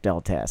the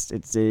Bechdel test.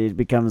 It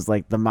becomes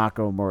like the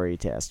Mako Mori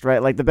test, right?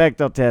 Like the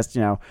Bechdel test,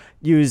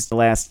 used the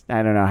last,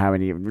 I don't know how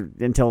many,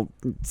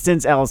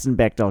 since Alison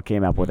Bechdel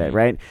came up with it,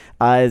 right?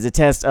 As a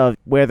test of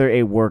whether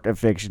a work of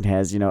fiction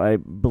has, a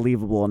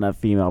believable enough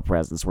female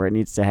presence, where it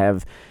needs to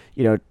have,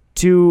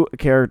 two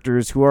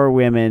characters who are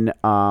women,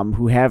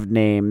 who have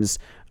names,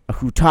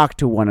 who talk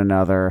to one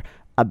another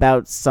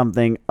about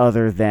something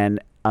other than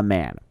a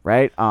man,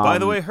 right? By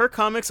the way, her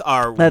comics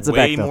are that's a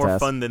way Bechdel more test.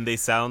 fun than they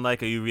sound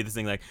like. You read this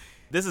thing like,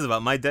 this is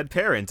about my dead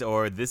parent,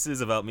 or this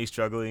is about me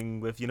struggling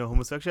with,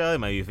 homosexuality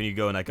in my youth. And you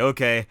go and like,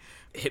 okay,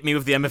 hit me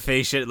with the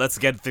MFA shit. Let's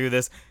get through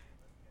this.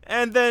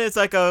 And then it's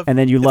like and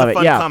then you love a it,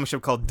 fun yeah. comic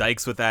strip called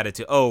Dykes with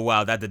Attitude. Oh,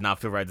 wow, that did not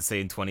feel right to say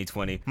in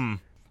 2020.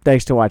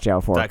 Dykes to watch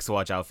out for. Dykes to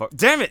watch out for.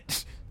 Damn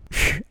it!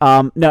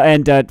 No,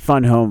 and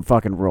Fun Home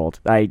fucking ruled.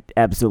 I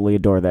absolutely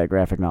adore that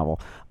graphic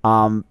novel.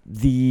 And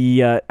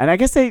I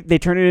guess they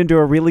turned it into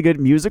a really good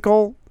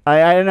musical.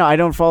 I don't know. I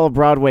don't follow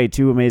Broadway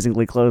too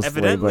amazingly closely,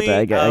 Evidently,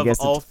 but I guess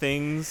all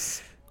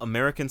things,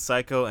 American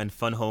Psycho and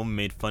Fun Home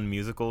made fun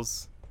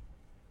musicals.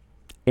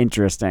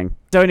 Interesting.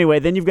 So anyway,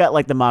 then you've got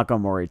like the Mako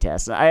Mori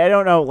test. I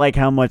don't know like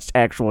how much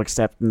actual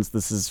acceptance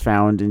this is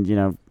found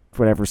in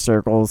whatever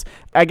circles.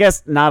 I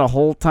guess not a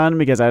whole ton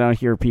because I don't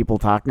hear people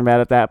talking about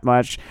it that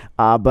much.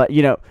 But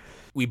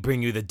we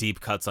bring you the deep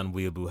cuts on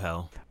Weeaboo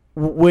Hell.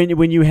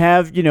 When you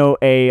have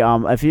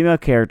a female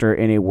character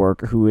in a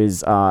work who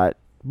is more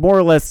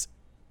or less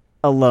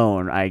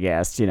alone, I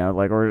guess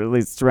or at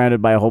least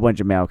surrounded by a whole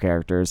bunch of male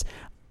characters.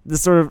 The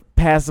sort of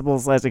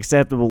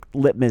passable/acceptable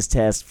litmus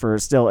test for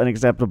still an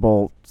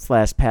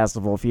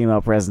acceptable/passable female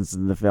presence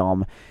in the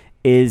film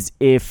is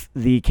if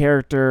the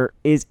character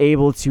is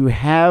able to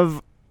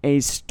have a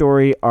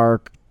story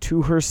arc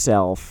to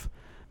herself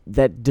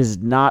that does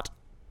not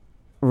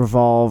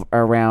revolve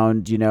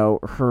around,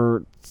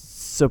 her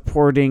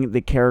supporting the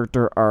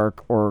character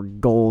arc or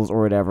goals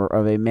or whatever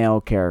of a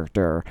male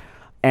character,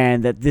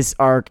 and that this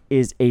arc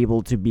is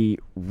able to be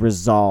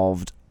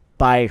resolved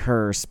by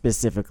her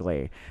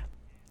specifically.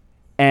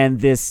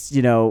 And this,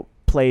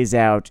 plays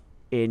out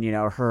in,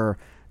 her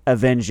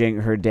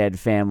avenging her dead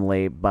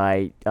family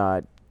by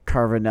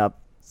carving up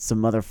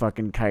some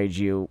motherfucking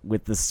kaiju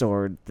with the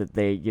sword that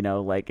they,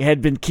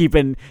 had been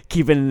keeping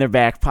in their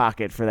back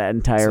pocket for that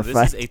entire fight. So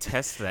this is a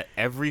test that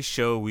every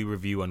show we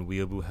review on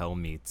Weeaboo Hell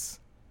meets.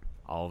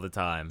 All the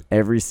time.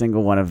 Every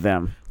single one of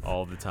them.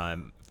 All the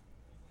time.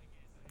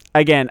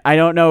 Again, I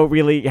don't know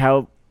really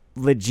how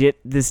legit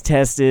this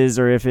test is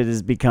or if it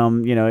has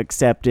become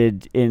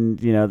accepted in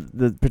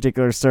the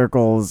particular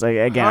circles.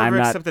 Again, However I'm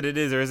not accepted it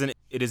is or isn't,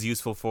 it is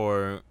useful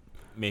for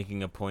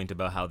making a point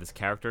about how this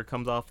character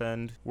comes off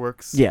and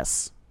works.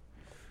 Yes,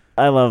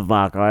 I love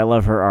Mako. I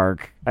love her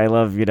arc. I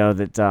love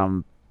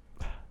that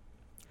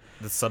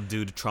the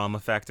subdued trauma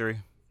factory.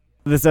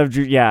 It's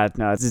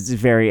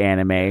very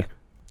anime.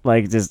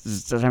 Like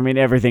just I mean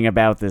everything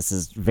about this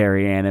is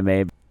very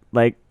anime.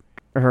 Like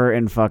her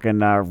and fucking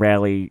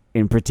Raleigh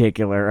in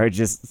particular are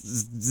just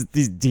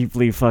these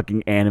deeply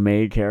fucking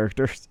anime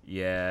characters.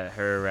 Yeah,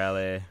 her,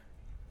 Raleigh.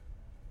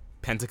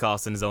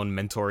 Pentecost in his own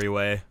mentory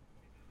way.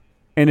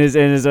 In his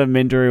own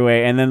mentory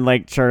way, and then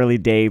like Charlie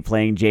Day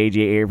playing J.J.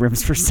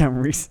 Abrams for some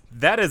reason.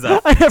 That is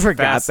a I never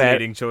got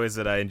fascinating choice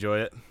that I enjoy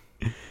it.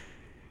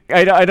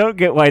 I don't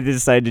get why they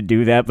decided to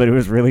do that, but it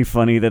was really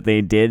funny that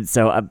they did.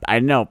 So I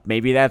know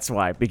maybe that's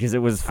why, because it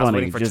was funny. I was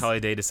waiting for Charlie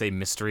Day to say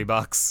mystery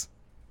box.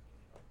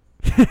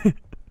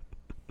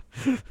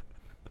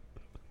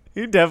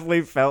 He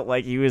definitely felt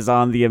like he was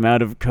on the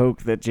amount of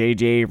coke that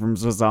J.J.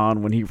 Abrams was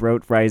on when he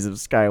wrote Rise of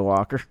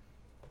Skywalker.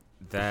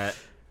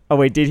 Oh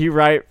wait, did he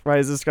write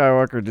Rise of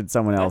Skywalker or did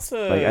someone else?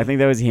 I think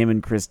that was him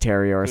and Chris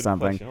Terrio or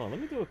something. Let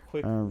me do a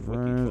quick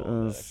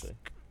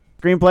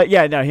screenplay.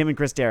 Yeah, no, him and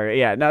Chris Terrio.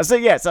 Yeah, no, so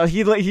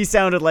he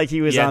sounded like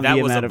he was on the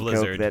amount of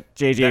coke that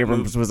J.J.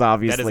 Abrams was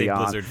obviously on.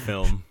 That is a Blizzard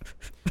film.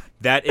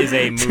 That is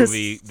a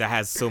movie that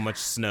has so much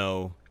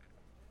snow,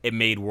 it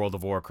made World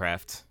of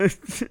Warcraft.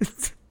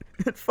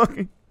 It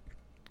fucking.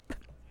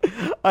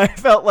 I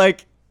felt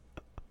like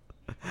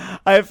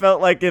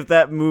if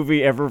that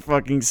movie ever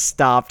fucking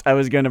stopped, I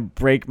was gonna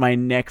break my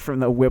neck from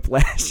the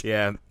whiplash.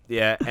 Yeah,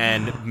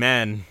 and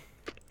man,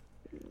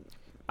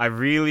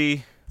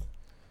 it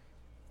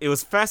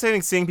was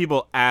fascinating seeing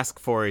people ask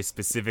for a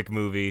specific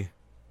movie.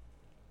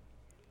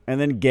 And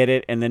then get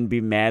it, and then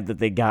be mad that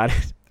they got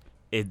it.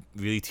 It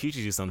really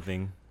teaches you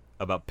something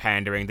about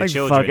pandering to like,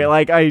 children.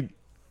 Fuck it,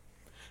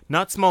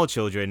 not small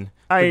children,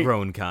 the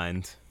grown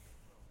kind.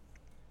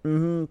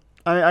 Mm-hmm.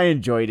 I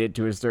enjoyed it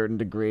to a certain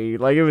degree.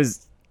 Like it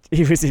was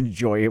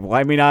enjoyable.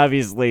 I mean,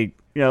 obviously,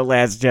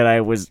 Last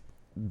Jedi was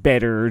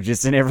better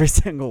just in every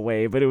single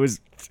way, but it was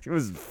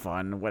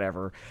fun.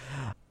 Whatever.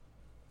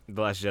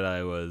 The Last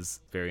Jedi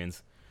was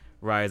experience.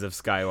 Rise of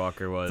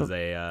Skywalker was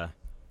a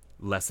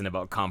lesson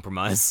about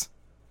compromise.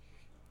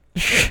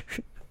 It's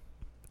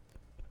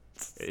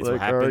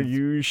like, are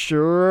you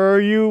sure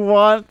you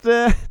want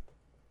that?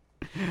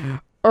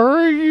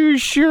 Are you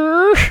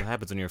sure? What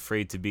happens when you're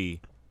afraid to be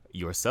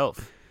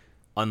yourself?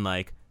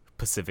 Unlike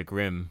Pacific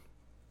Rim.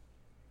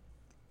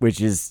 Which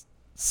is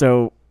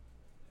so,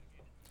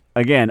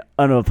 again,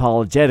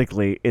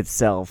 unapologetically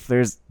itself.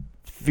 There's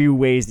few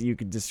ways that you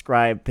could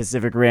describe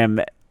Pacific Rim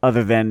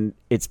other than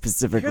it's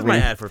Pacific Rim. Here's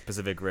my ad for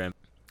Pacific Rim.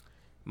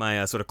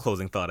 My sort of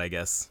closing thought, I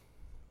guess.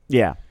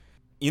 Yeah.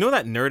 You know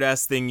that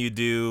nerd-ass thing you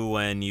do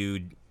when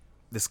you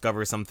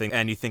discover something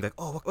and you think like,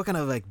 oh, what kind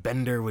of like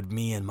bender would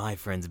me and my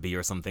friends be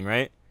or something,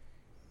 right?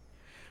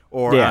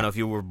 Or I Yeah. don't know if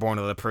you were born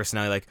with a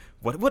personality like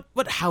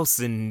what house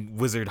in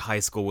Wizard High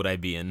School would I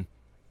be in?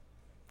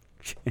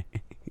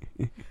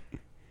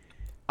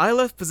 I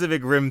left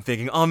Pacific Rim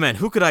thinking, oh man,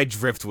 who could I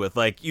drift with?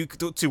 Like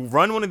to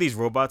run one of these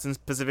robots in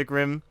Pacific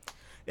Rim,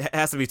 it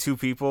has to be 2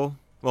 people,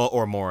 well,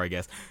 or more, I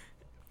guess.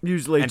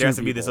 Usually, And two there has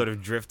to be people. this sort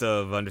of drift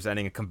of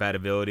understanding and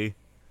compatibility.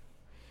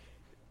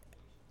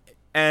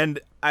 And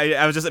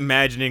I was just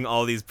imagining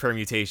all these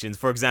permutations.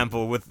 For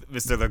example, with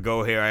Mr.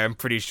 Legault here, I am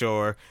pretty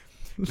sure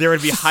there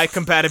would be high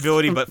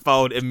compatibility, but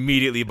followed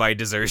immediately by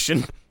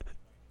desertion.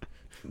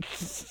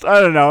 I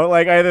don't know,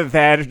 like either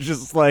that or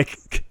just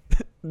like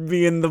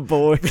me and the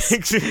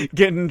boys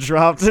getting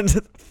dropped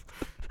into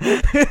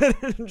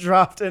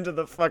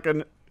the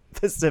fucking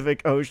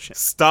Pacific Ocean.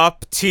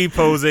 Stop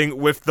T-posing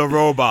with the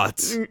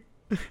robot.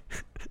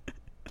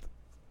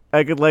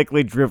 I could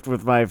likely drift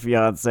with my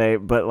fiance,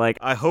 but like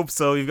I hope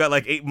so. You've got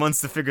like 8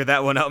 months to figure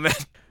that one out, man.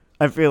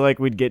 I feel like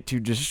we'd get too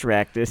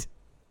distracted.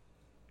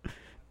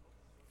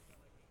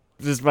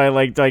 Just by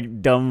like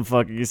dumb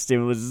fucking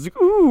stimulus. It's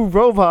like, ooh,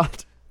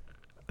 robot.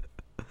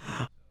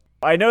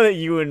 I know that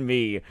you and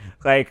me,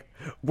 like,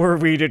 were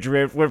we to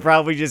drift, would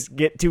probably just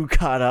get too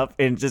caught up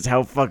in just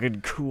how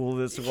fucking cool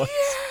this was.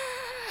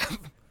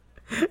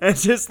 And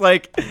just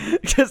like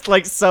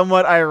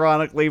somewhat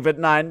ironically, but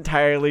not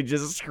entirely,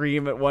 just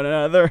scream at one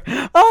another,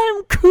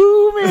 I'm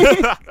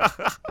Kumi!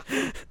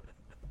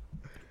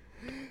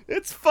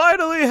 It's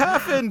finally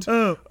happened.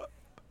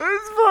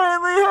 It's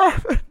finally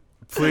happened!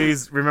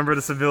 Please remember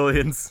the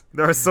civilians.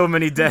 There are so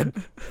many dead.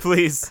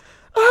 Please.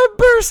 I'm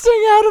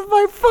bursting out of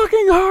my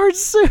fucking hard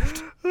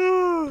suit!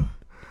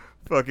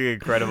 Fucking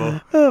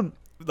incredible.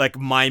 Like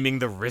miming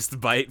the wrist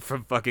bite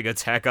from fucking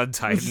Attack on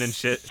Titan and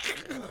shit.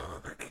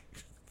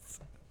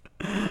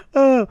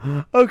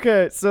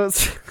 Okay, so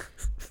it's...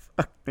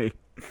 Fuck me.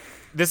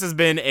 This has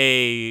been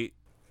a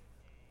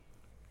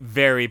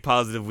very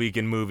positive week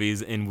in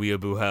movies in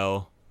Weeaboo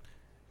Hell.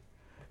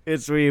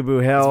 It's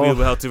Weeaboo Hell.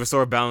 Weeaboo Hell to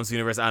restore balance in the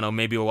universe. I don't know,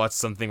 maybe we'll watch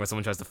something where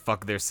someone tries to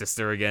fuck their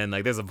sister again.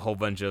 Like, there's a whole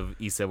bunch of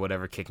Issa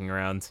whatever kicking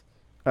around.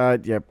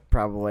 Yeah,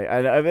 probably.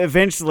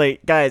 Eventually,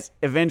 guys,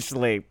 I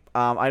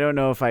don't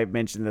know if I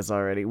mentioned this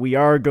already. We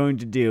are going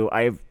to do,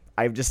 I've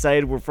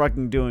decided we're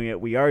fucking doing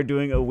it. We are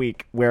doing a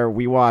week where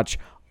we watch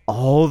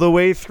all the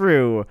way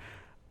through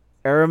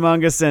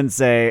Aramanga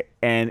Sensei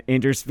and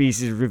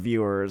Interspecies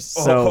Reviewers.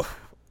 So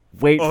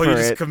wait for it. Oh, you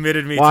just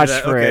committed me Watch to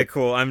that. for Okay, it.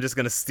 cool. I'm just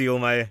gonna steal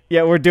my...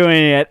 Yeah, we're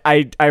doing it.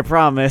 I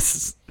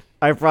promise.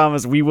 I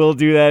promise we will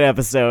do that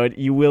episode.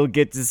 You will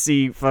get to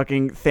see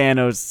fucking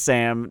Thanos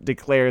Sam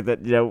declare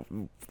that, you know,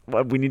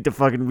 we need to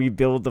fucking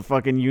rebuild the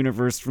fucking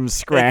universe from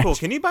scratch. Hey, cool.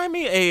 Can you buy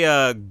me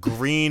a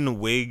green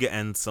wig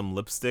and some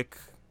lipstick?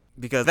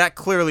 Because that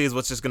clearly is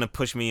what's just gonna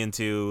push me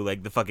into,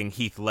 like, the fucking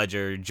Heath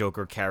Ledger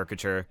Joker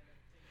caricature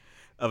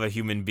of a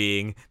human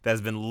being that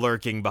has been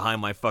lurking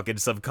behind my fucking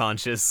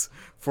subconscious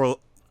for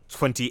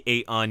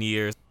 28 on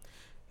years.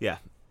 Yeah.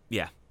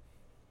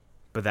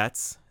 But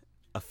that's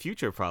a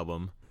future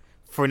problem.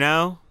 For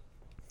now,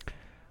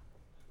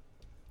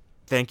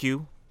 thank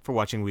you for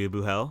watching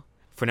Weeaboo Hell.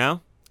 For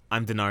now,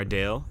 I'm Denard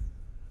Dale,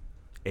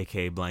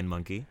 aka Blind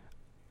Monkey.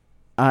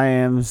 I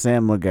am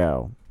Sam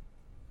Legault.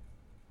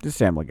 Just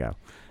Sam Legault.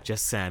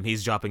 Just Sam.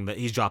 He's dropping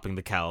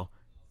the cowl.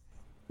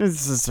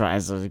 This is fine.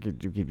 So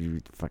you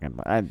fucking.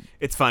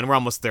 It's fine. We're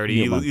almost 30.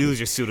 You You monkey. lose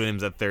your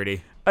pseudonyms at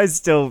 30. I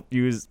still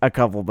use a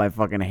couple of my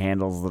fucking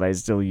handles that I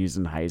still use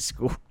in high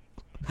school.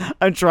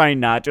 I'm trying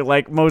not to.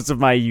 Like, most of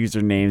my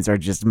usernames are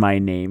just my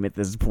name at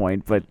this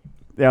point, but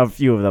a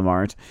few of them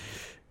aren't.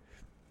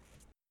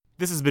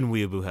 This has been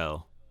Weeaboo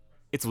Hell.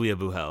 It's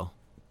Weeaboo Hell.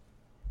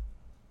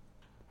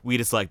 We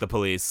dislike the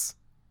police.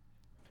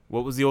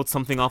 What was the old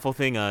something awful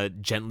thing?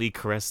 Gently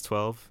caress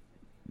 12?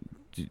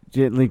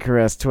 Gently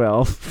caress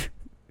 12.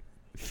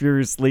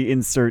 Furiously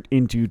insert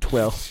into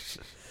 12.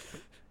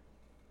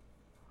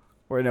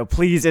 Or no,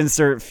 please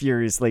insert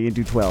furiously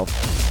into 12.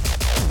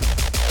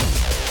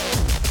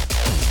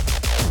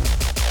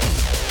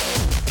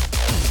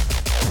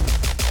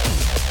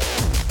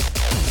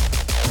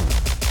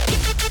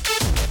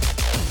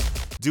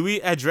 Do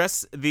we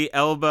address the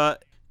Elba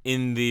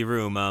in the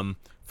room?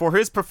 For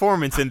his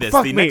performance in this,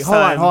 Fuck the me. next Hold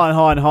time...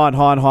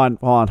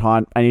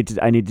 on. I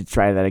need to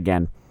try that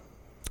again.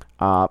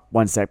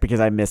 1 sec, because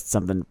I missed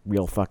something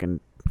real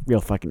fucking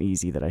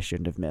easy that I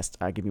shouldn't have missed.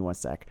 Give me 1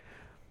 sec.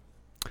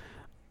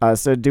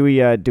 So do we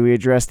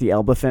address the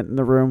elephant in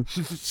the room?